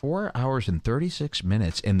 hours, 4 hours and 36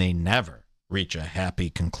 minutes, and they never reach a happy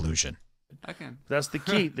conclusion. I can. That's the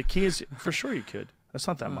key. The key is, for sure you could. That's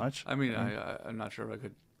not that much. I mean, I'm not sure if I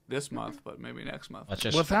could this month, but maybe next month. Let's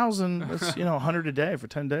just Well, 1,000, that's, 100 a day for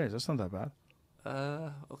 10 days. That's not that bad.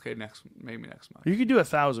 Okay, maybe next month. You could do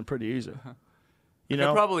 1,000 pretty easy. You I know,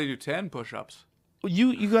 could probably do 10 push-ups.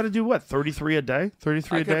 you got to do what? 33 a day?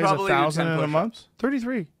 33 I a could day is probably do 1,000 10 in a month? push-ups.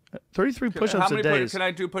 33. 33 How push-ups a many day. can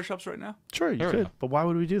I do push-ups right now? Sure, you There we could. go. But why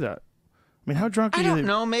would we do that? I mean, how drunk are I you? don't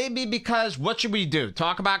know. Maybe because what should we do?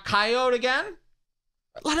 Talk about Coyote again?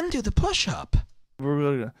 Let him do the push-up. We're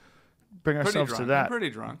really going to bring Pretty ourselves drunk. to that. I'm pretty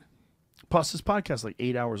drunk. Plus, this podcast is like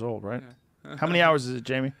 8 hours old, right? How many hours is it,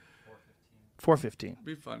 Jamie? 4:15. It'd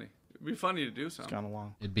be funny. It'd be funny to do something. Gone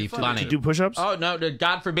along. It'd be funny. funny. Did you do push-ups? Oh, no,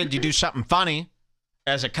 God forbid you do something funny.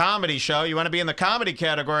 As a comedy show, you want to be in the comedy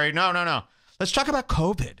category. No. Let's talk about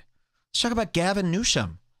COVID. Let's talk about Gavin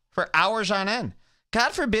Newsom for hours on end.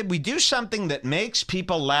 God forbid we do something that makes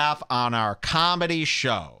people laugh on our comedy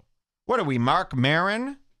show. What are we, Mark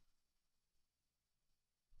Maron?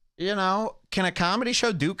 Can a comedy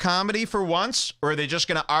show do comedy for once? Or are they just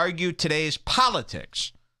going to argue today's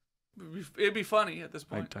politics? It'd be funny at this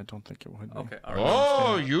point. I don't think it would be. Okay, all right.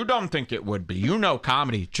 Oh, you don't think it would be. You know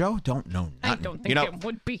comedy. Joe don't know nothing. I don't think it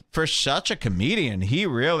would be. For such a comedian, he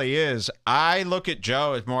really is. I look at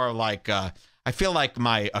Joe as more like, I feel like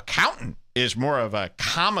my accountant is more of a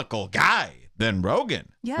comical guy than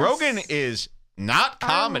Rogan. Yes. Rogan is not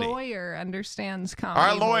comedy. Our lawyer understands comedy.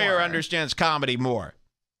 Our lawyer more. understands comedy more.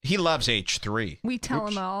 He loves H3. We tell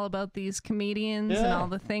him all about these comedians and all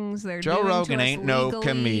the things they're Joe doing Rogan to us ain't no legally.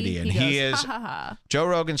 comedian. He He goes, is- ha, ha, ha. Joe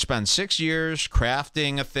Rogan spent 6 years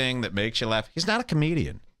crafting a thing that makes you laugh. He's not a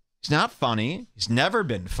comedian. He's not funny. He's never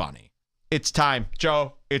been funny. It's time.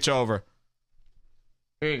 Joe, it's over.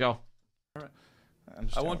 Here you go. I'm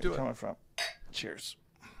just I won't do it. Coming from. Cheers.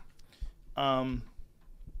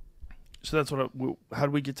 So that's how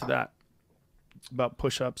do we get to that? About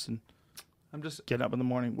push-ups and I'm just getting up in the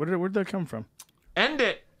morning. Where'd that come from? End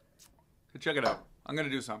it. check it out. I'm gonna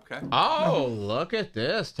do some, okay? Oh, look at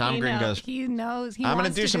this. Tom Green goes, He knows. I'm going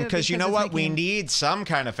to do some because you know what? We need some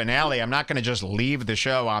kind of finale. I'm not going to just leave the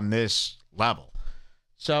show on this level.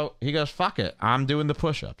 So he goes, fuck it. I'm doing the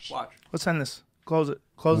push-ups. Watch. Let's end this. Close it.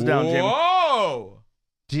 Close it down, Jamie. Whoa!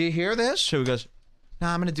 Do you hear this? So he goes, no,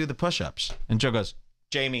 I'm going to do the push-ups. And Joe goes,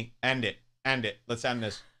 Jamie, end it. End it. Let's end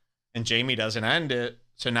this. And Jamie doesn't end it.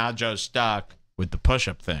 So now Joe's stuck with the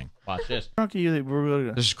push-up thing. Watch this. Drunk are you that we're really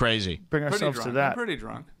gonna This is crazy. bring Pretty ourselves drunk. to that? I'm pretty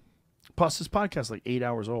drunk. Plus, this podcast is like 8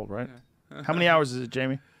 hours old, right? How many hours is it,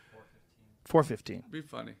 Jamie? 4:15. Be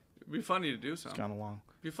funny. It'd be funny to do It's something. gone along.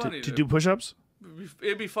 Be funny To do push-ups?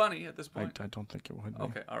 It'd be funny at this I point. don't think it would be.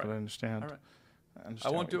 Okay, all right. But I understand. All right. I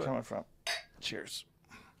understand won't where you're do it. coming from. Cheers.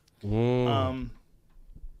 Whoa.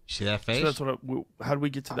 See that face? So that's how do we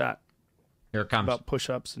get to that? Here it comes. About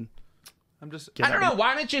push-ups and I'm just. I don't know.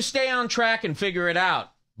 Why don't you stay on track and figure it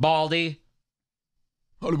out, Baldy?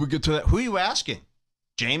 How did we get to that? Who are you asking?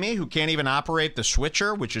 Jamie, who can't even operate the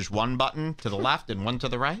switcher, which is one button to the left and one to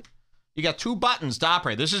the right? You got two buttons to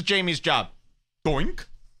operate. This is Jamie's job. Doink.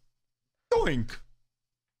 Doink.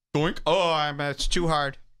 Doink. Oh, it's too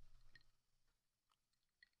hard.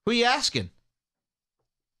 Who are you asking?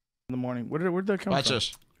 in the morning. Where'd that come Watch from?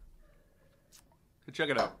 this. Check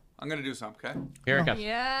it out. I'm gonna do some, okay? Here it comes.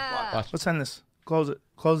 Yeah. Watch. Let's end this. Close it.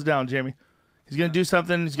 Close it down, Jamie. He's gonna do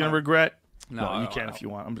something. He's gonna regret. No, Well, you no, can no. if you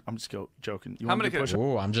want. I'm just joking. You How want many to do can- push-ups?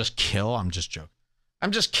 Oh, I'm just kill. I'm just joking.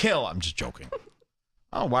 I'm just kill. I'm just joking.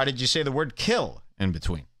 Oh, why did you say the word kill in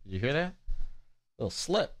between? Did you hear that? Little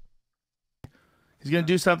slip. He's gonna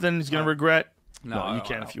do something. He's gonna regret. No, Well, you no,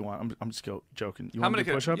 can no. if you want. I'm just joking. You How want many to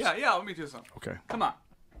do can? push-ups? Yeah, let me do some. Okay. Come on.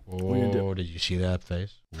 you do? Oh, did you see that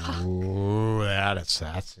face? Oh, that's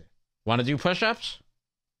it. Want to do push-ups?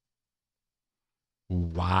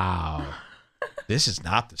 Wow. This is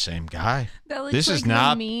not the same guy. That looks This like is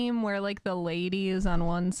not- the meme where like the lady is on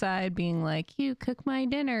one side being like, "You cook my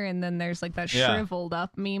dinner," and then there's like that Yeah. shriveled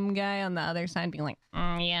up meme guy on the other side being like,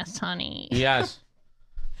 "Yes, honey." Yes.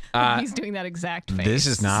 He's doing that exact face. This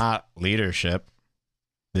is not leadership.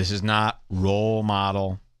 This is not role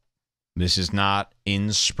model. This is not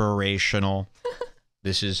inspirational.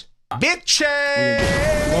 This is bitchy.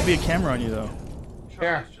 There won't be a camera on you though.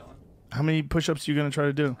 Here. How many push-ups are you gonna try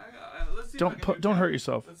to do? Let's see if I Don't can do don't 10. hurt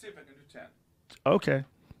yourself. Let's see if I can do 10. Okay,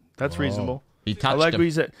 that's reasonable. He I touched like him. what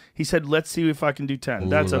he said. He said, "Let's see if I can do 10." Ooh,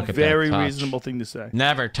 That's a look at that very touch. reasonable thing to say.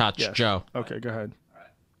 Never touch Yes. Joe. Okay, go ahead.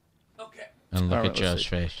 Okay. And look All right, at let's Joe's see.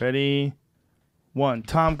 face. Ready? One.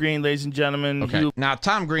 Tom Green, ladies and gentlemen. Okay. You Now,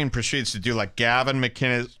 Tom Green proceeds to do like Gavin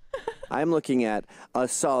McInnes. I'm looking at a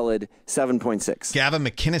solid 7.6. Gavin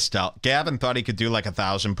McInnes style. Gavin thought he could do like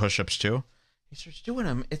 1,000 push-ups too. He starts doing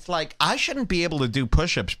them. It's like, I shouldn't be able to do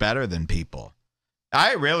push-ups better than people.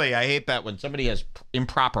 I hate that when somebody has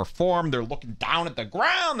improper form, they're looking down at the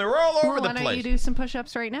ground, they're all over the Why don't place. you do some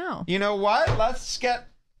push-ups right now? You know what? Let's get...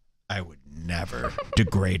 I would never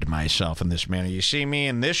degrade myself in this manner. You see me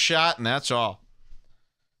in this shot, and that's all.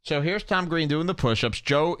 So here's Tom Green doing the push-ups.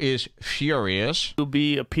 Joe is furious. will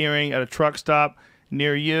be appearing at a truck stop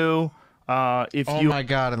near you. If Oh you my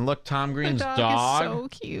God, and look, Tom The Green's dog is so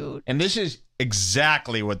cute. And this is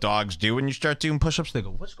exactly what dogs do. When you start doing push-ups, they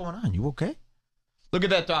go, what's going on? You okay? Look at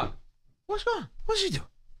that dog. What's going on? What's he doing?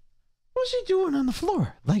 What's he doing on the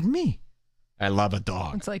floor? Like me. I love a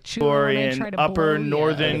dog. It's like chewing are when they in try to upper blow ya.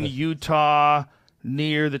 northern Utah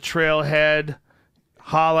near the trailhead,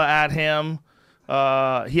 holla at him.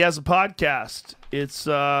 He has a podcast. It's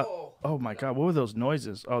oh my God, what were those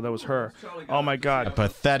noises? Oh, that was her. Oh my A God,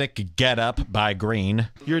 pathetic get-up by Green.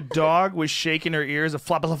 your dog was shaking her ears. A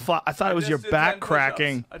flop, flop, flop. I thought it was your Just did back 10 push-ups.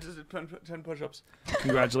 cracking. I just did 10 push-ups.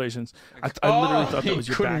 Congratulations. I literally thought that was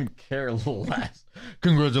your couldn't back. care less.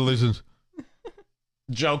 Congratulations.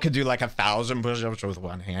 Joe could do like 1,000 push-ups with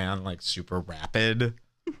one hand, like super rapid.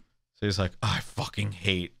 So he's like, I fucking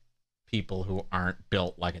hate people who aren't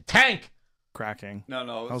built like a tank. Cracking.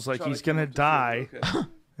 No. I was like, Charlie he's gonna came up to die, see you, okay.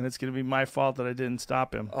 and it's gonna be my fault that I didn't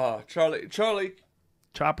stop him. Charlie.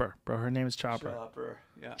 Chopper, bro. Her name is Chopper. Chopper.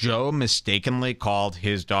 Yeah. Joe mistakenly called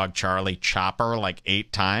his dog Charlie Chopper like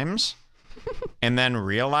 8 times and then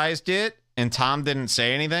realized it, and Tom didn't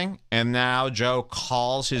say anything. And now Joe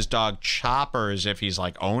calls his dog Chopper as if he's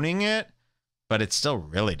like owning it, but it's still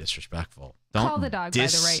really disrespectful. Don't Call the dog by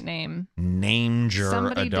the right name. Nanger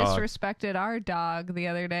Somebody a dog. disrespected our dog the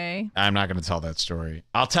other day. I'm not going to tell that story.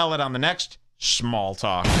 I'll tell it on the next small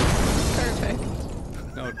talk. Perfect.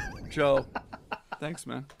 No, Joe. Thanks,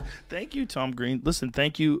 man. Thank you, Tom Green. Listen,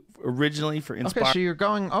 thank you originally for Okay, inspiring. so you're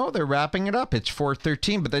going, oh, they're wrapping it up. It's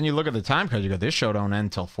 4:13, but then you look at the time because you go, this show don't end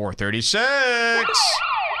until 4:36.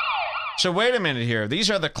 So wait a minute here.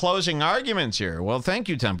 These are the closing arguments here. Well, thank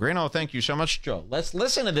you, Tom Green. Oh, thank you so much, Joe. Let's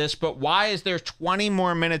listen to this, but why is there 20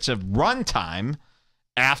 more minutes of runtime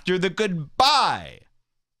after the goodbye?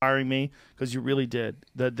 Me, because you really did.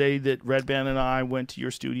 The day that Red Band and I went to your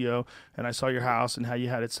studio and I saw your house and how you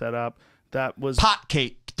had it set up, that was Pot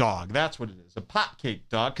cake dog. That's what it is. A pot cake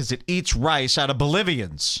dog because it eats rice out of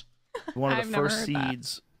Bolivians. one of I've the never first heard that.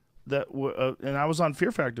 seeds that were, and I was on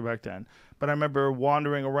Fear Factor back then. But I remember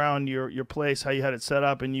wandering around your place, how you had it set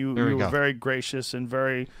up, and you we were go. very gracious and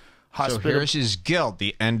very So hospitable. here's his guilt,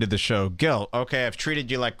 the end of the show. Guilt. Okay, I've treated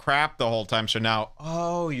you like crap the whole time, so now,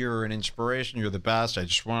 oh, you're an inspiration. You're the best. I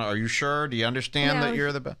just want, are you sure? Do you understand Yeah, that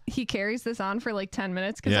you're the best? He carries this on for like 10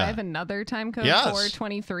 minutes because Yeah. I have another time code Yes.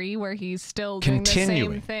 423 where he's still doing the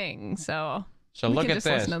Continuing. same thing. So So we look can at just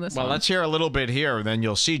this. listen to this Well, one. let's hear a little bit here, then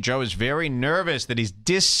you'll see Joe is very nervous that he's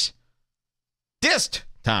dissed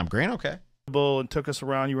Tom Green. Okay. and took us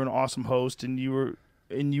around. You were an awesome host, and you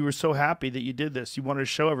were so happy that you did this. You wanted to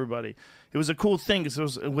show everybody. It was a cool thing because it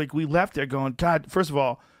was like we left there going, God. First of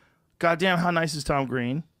all, goddamn, how nice is Tom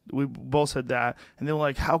Green? We both said that, and they were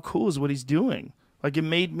like, how cool is what he's doing? Like it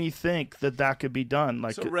made me think that could be done.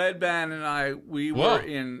 Like So Red Band and I, we Whoa. were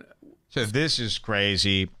in. So this is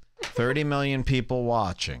crazy. 30 million people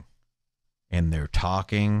watching, and they're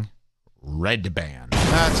talking Red Band.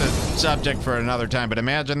 That's a subject for another time, but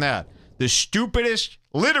imagine that. The stupidest,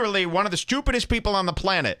 literally one of the stupidest people on the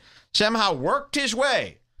planet, somehow worked his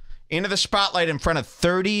way into the spotlight in front of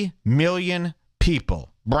 30 million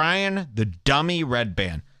people. Brian, the dummy Red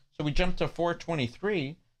Band. So we jumped to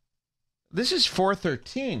 423. This is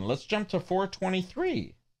 413. Let's jump to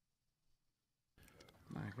 423.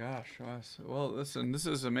 My gosh. Well, listen, this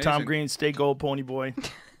is amazing. Tom Green, stay gold, pony boy.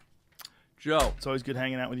 Joe. It's always good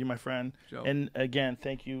hanging out with you, my friend. Joe. And again,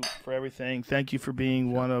 thank you for everything. Thank you for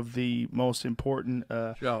being one of the most important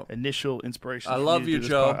Joe. initial inspirations. I for love me to you, do this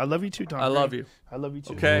Joe. I love you too, Tom. I Green. love you. I love you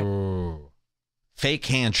too. Okay. Ooh.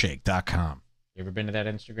 Fakehandshake.com. You ever been to that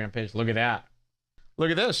Instagram page? Look at that. Look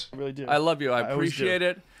at this. I really do. I love you. I always do. appreciate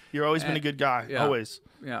it. You've always been a And- good guy. yeah. Always.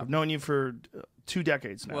 Yeah. I've known you for 2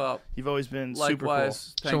 decades now. Well, You've always been super cool.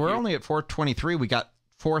 Likewise. So thank we're you. only at 423. We got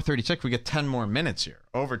 436. We get 10 more minutes here.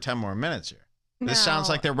 Over 10 more minutes here. This sounds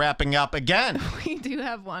Now- like they're wrapping up again. we do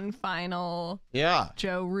have one final Yeah.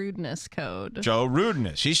 Joe Rudeness code. Joe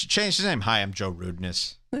Rudeness. He should change his name. Hi, I'm Joe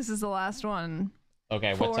Rudeness. This is the last one.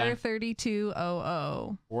 Okay, what time?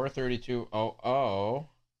 43200. 432:00.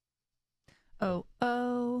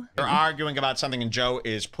 Oh. They're arguing about something, and Joe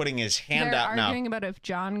is putting his hand They're out now. arguing about if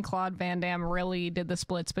John Claude Van Damme really did the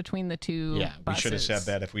splits between the two Yeah, we should have said buses.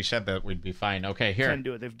 that. If we said that, we'd be fine. Okay, here. Can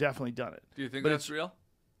do it. They've definitely done it. Do you think But that's real?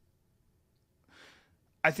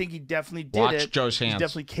 I think he definitely did Watch it. Joe's He's hands.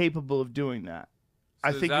 definitely capable of doing that.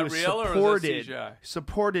 I So is think that he was real or is that supported, CGI?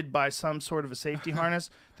 supported by some sort of a safety harness.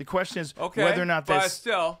 The question is Okay. whether or not but that's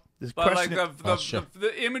still. this But like question. the, Oh, shit.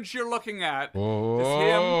 the image you're looking at Oh. is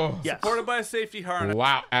him Yes. supported by a safety harness.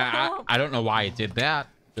 Wow. I don't know why it did that.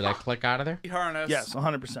 Did I click out of there? Harness. Yes,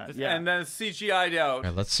 100%. Yeah. And then CGI'd out. All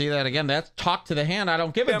right, let's see that again. That's talk to the hand. I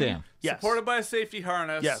don't give a Him damn. Yes. Supported by a safety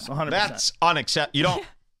harness. Yes, 100%. That's unacceptable. You don't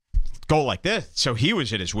go like this. So he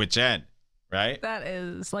was at his wit's end, right? That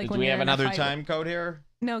is like Do when we you're have in a another fight- time code here?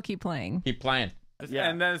 No, keep playing. Keep playing. Yeah.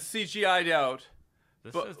 And then CGI'd out.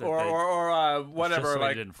 This But, is that or they- whatever, so he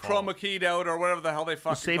like didn't fall. chroma keyed out or whatever the hell they the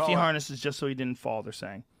fucking safety call it. harness is just so he didn't fall. They're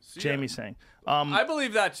saying. Jamie's saying. I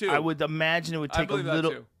believe that too. I would imagine it would I take a believe that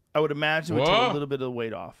little. too. I would imagine it would take Whoa. a little bit of the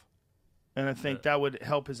weight off, and I think that would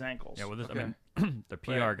help his ankles. Yeah, well, this, Okay. I mean, the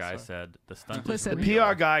PR Wait, guy sorry. said the stunt. Listen. is the real.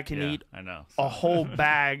 PR guy can Yeah, eat I know. a whole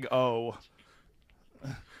bag o.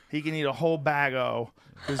 He can eat a whole bag o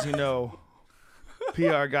because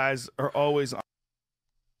PR guys are always.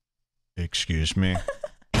 Excuse me.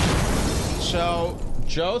 So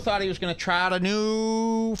Joe thought he was going to try out a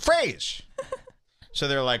new phrase. So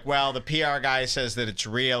they're like, well, the PR guy says that it's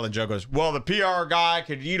real. And Joe goes, well, the PR guy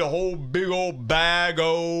could eat a whole big old bag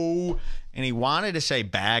o. And he wanted to say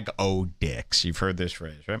bag o dicks. You've heard this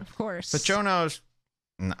phrase, right? Of course. But Joe knows,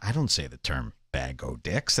 I don't say the term bag o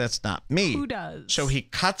dicks. That's not me. Who does? So he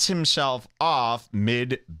cuts himself off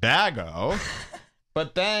mid-bago,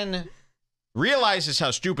 but then realizes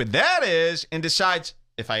how stupid that is and decides,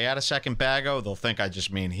 if I add a second bago, they'll think I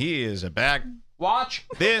just mean he is a bag. Watch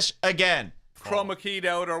this again. Chroma keyed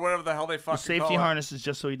out or whatever the hell they The fucking safety call it. harness is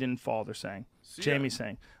just so he didn't fall. They're saying. Jamie's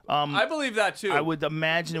saying. I believe that too. I would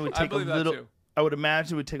imagine it would I take a believe that little. too. I would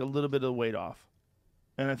imagine it would take a little bit of the weight off,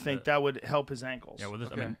 and I think that would help his ankles. Yeah, well, this,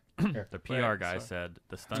 Okay. I mean, the PR guy said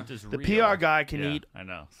the stunt is The real. PR guy can Yeah, eat I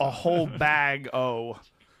know. a whole bag o.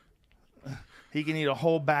 He can eat a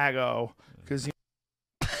whole bag o because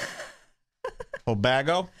Oh,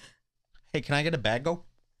 bago? Hey, can I get a bago?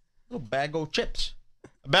 A little bago chips.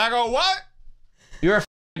 A bago what? You're a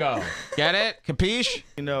bago. Get it? Capiche?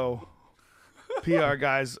 you know, PR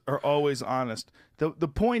guys are always honest. The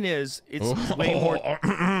point is, it's way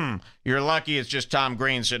more. You're lucky it's just Tom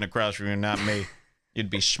Green sitting across from you, not me. You'd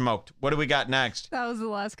be smoked. What do we got next? That was the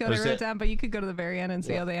last code I Was wrote it- down, but you could go to the very end and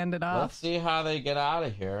see how they ended off. Let's see how they get out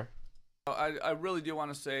of here. I really do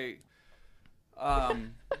want to say,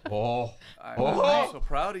 Oh. I'm so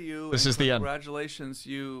proud of you. This and is the end. Congratulations,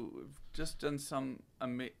 you've just done some.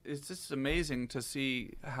 It's just amazing to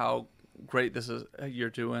see how great this is you're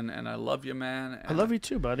doing, and I love you, man. I love you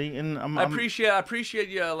too, buddy, and I appreciate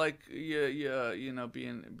you, like you know,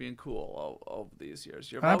 being cool all these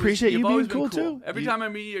years. I appreciate you you've being always been cool, too. Every You- time I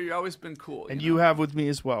meet you, you've always been cool. and know? you have with me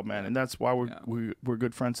as well, man, and that's why Yeah. we're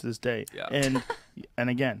good friends to this day. Yeah. And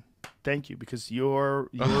again, thank you because you're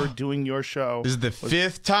doing your show. This is the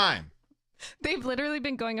fifth time. They've literally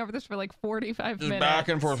been going over this for like 45 Just minutes. back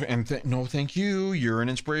and forth. And no, thank you. You're an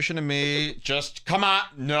inspiration to me. Just come on.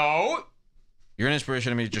 No. You're an inspiration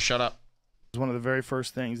to me. Just shut up. It was one of the very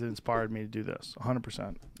first things that inspired me to do this.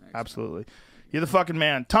 100%. Absolutely. You're the fucking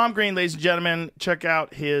man. Tom Green, ladies and gentlemen. Check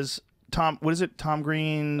out his Tom Green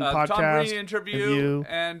podcast. Tom Green interview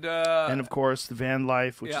and of course, The Van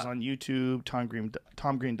Life, which yeah. is on YouTube,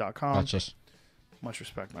 TomGreen.com. That's just. Much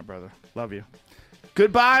respect, my brother. Love you.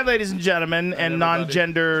 Goodbye, ladies and gentlemen, and everybody.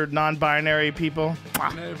 non-gender, non-binary people.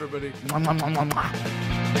 Hey, everybody. Mwah, mwah, mwah, mwah,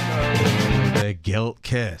 mwah. The guilt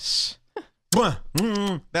kiss.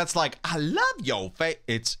 That's like, I love your face.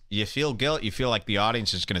 It's, you feel guilt. You feel like the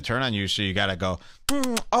audience is going to turn on you. So you got to go,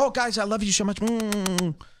 oh, guys, I love you so much.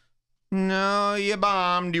 No, you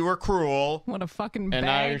bombed. You were cruel. What a fucking And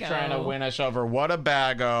now you're trying to win us over. What a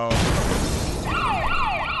bago.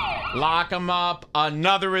 Lock him up.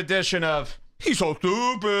 Another edition of He's So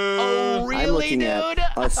Stupid. Oh, I'm looking at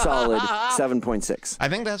a solid 7.6. I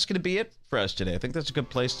think that's going to be it for us today. I think that's a good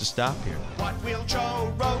place to stop here. What will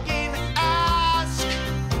Joe Rogan ask?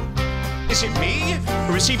 Is it me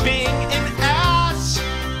or is he being an ass?